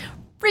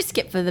 Risk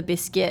it for the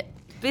biscuit.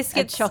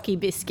 Biscuits. A chalky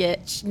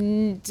biscuit.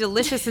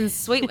 Delicious and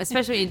sweet,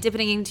 especially when you're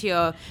dipping it into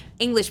your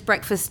English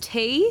breakfast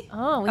tea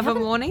of a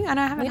morning. I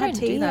know I haven't had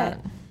tea yet.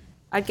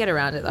 I'd get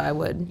around it though, I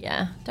would.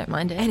 Yeah, don't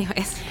mind it.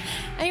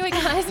 Anyway,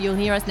 guys, you'll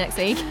hear us next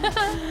week.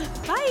 Bye.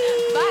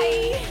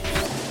 Bye.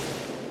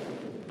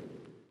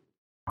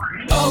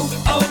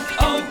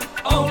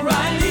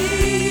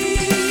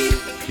 O'Reilly.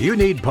 You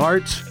need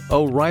parts?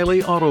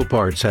 O'Reilly Auto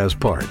Parts has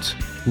parts.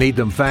 Need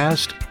them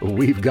fast?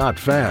 We've got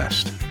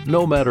fast.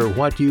 No matter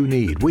what you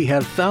need, we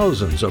have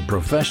thousands of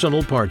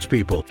professional parts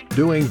people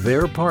doing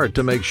their part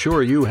to make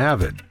sure you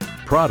have it.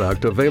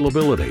 Product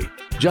availability.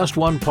 Just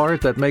one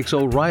part that makes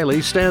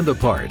O'Reilly stand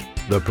apart.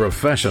 The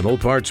professional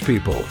parts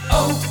people.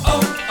 Oh,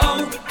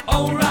 oh,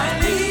 oh, O'Reilly.